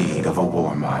more need of a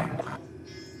war mind.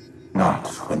 Not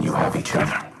when you have each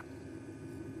other.